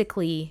felt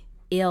physically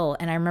ill,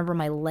 and I remember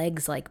my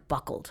legs like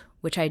buckled,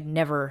 which that had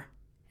never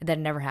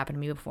happened to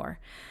me before.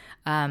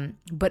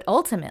 But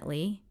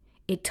ultimately,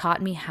 it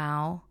taught me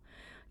how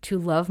to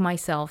love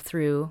myself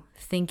through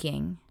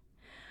thinking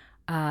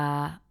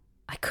I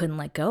couldn't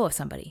let go of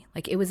somebody.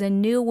 Like, it was a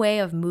new way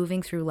of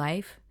moving through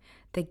life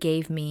that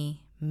gave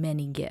me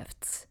many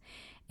gifts.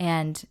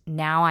 And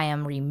now I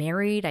am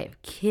remarried. I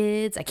have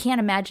kids. I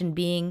can't imagine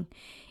being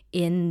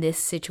in this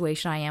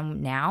situation I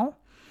am now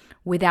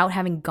without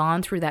having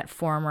gone through that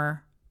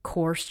former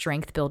core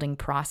strength building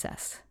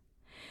process.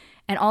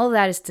 And all of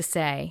that is to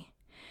say,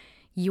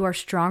 you are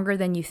stronger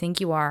than you think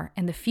you are,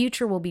 and the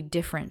future will be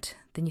different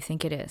than you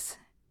think it is.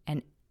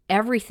 And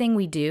everything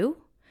we do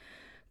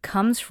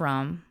comes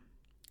from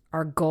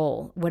our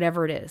goal,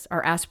 whatever it is,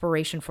 our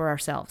aspiration for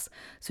ourselves.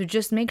 So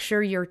just make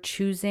sure you're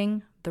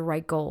choosing the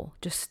right goal.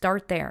 Just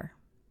start there.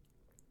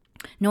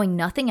 Knowing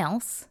nothing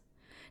else,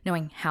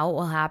 knowing how it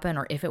will happen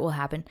or if it will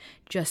happen,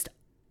 just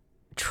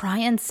try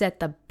and set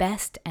the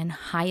best and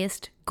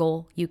highest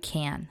goal you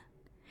can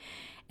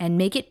and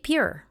make it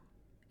pure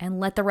and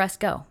let the rest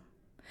go.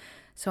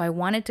 So I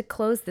wanted to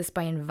close this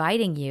by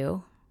inviting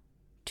you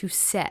to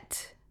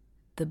set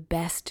the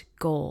best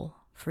goal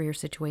for your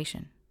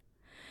situation.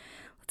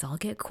 Let's all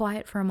get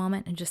quiet for a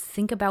moment and just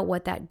think about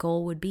what that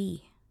goal would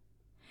be.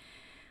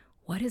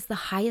 What is the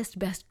highest,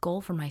 best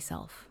goal for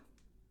myself?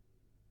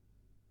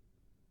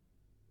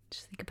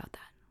 Just think about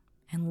that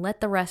and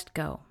let the rest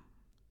go.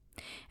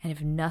 And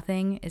if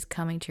nothing is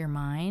coming to your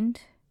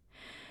mind,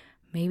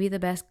 maybe the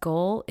best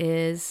goal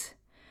is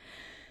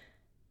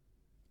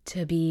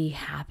to be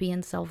happy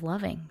and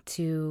self-loving,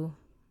 to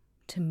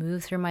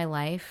move through my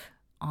life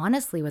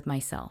honestly with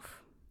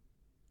myself.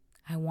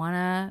 I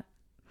want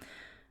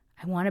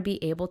I want to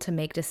be able to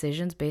make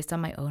decisions based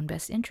on my own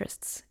best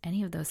interests,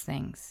 any of those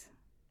things.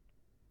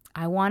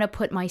 I want to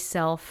put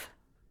myself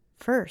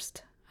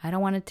first. I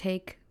don't want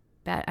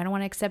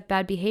to accept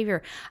bad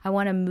behavior. I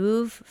want to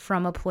move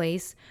from a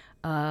place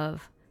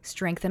of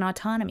strength and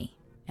autonomy,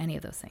 any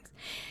of those things.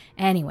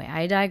 Anyway,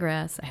 I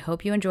digress. I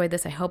hope you enjoyed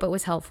this. I hope it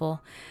was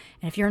helpful.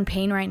 And if you're in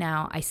pain right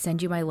now, I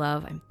send you my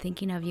love. I'm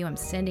thinking of you. I'm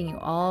sending you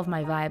all of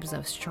my vibes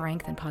of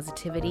strength and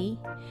positivity.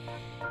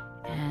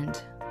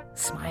 And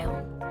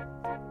smile.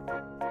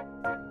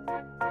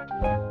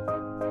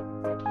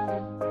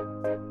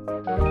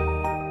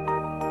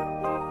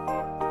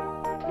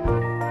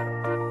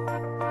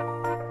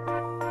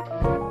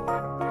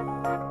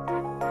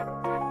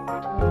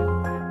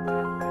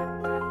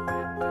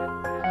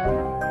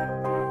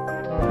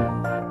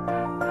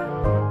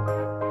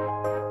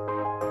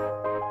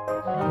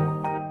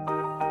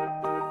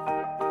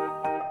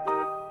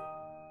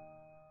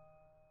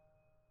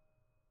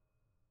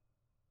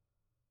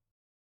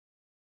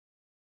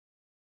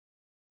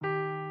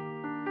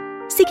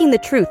 Seeking the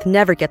truth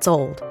never gets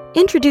old.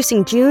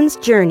 Introducing June's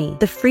Journey,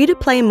 the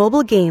free-to-play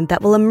mobile game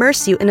that will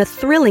immerse you in a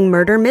thrilling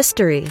murder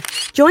mystery.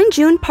 Join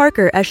June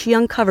Parker as she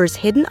uncovers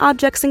hidden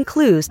objects and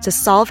clues to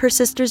solve her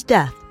sister's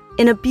death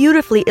in a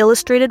beautifully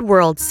illustrated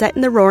world set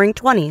in the Roaring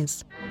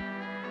 '20s.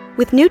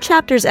 With new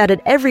chapters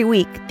added every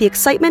week, the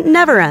excitement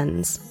never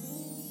ends.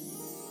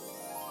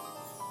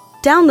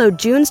 Download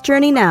June's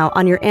Journey now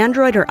on your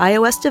Android or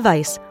iOS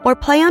device, or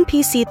play on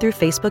PC through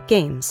Facebook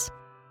Games.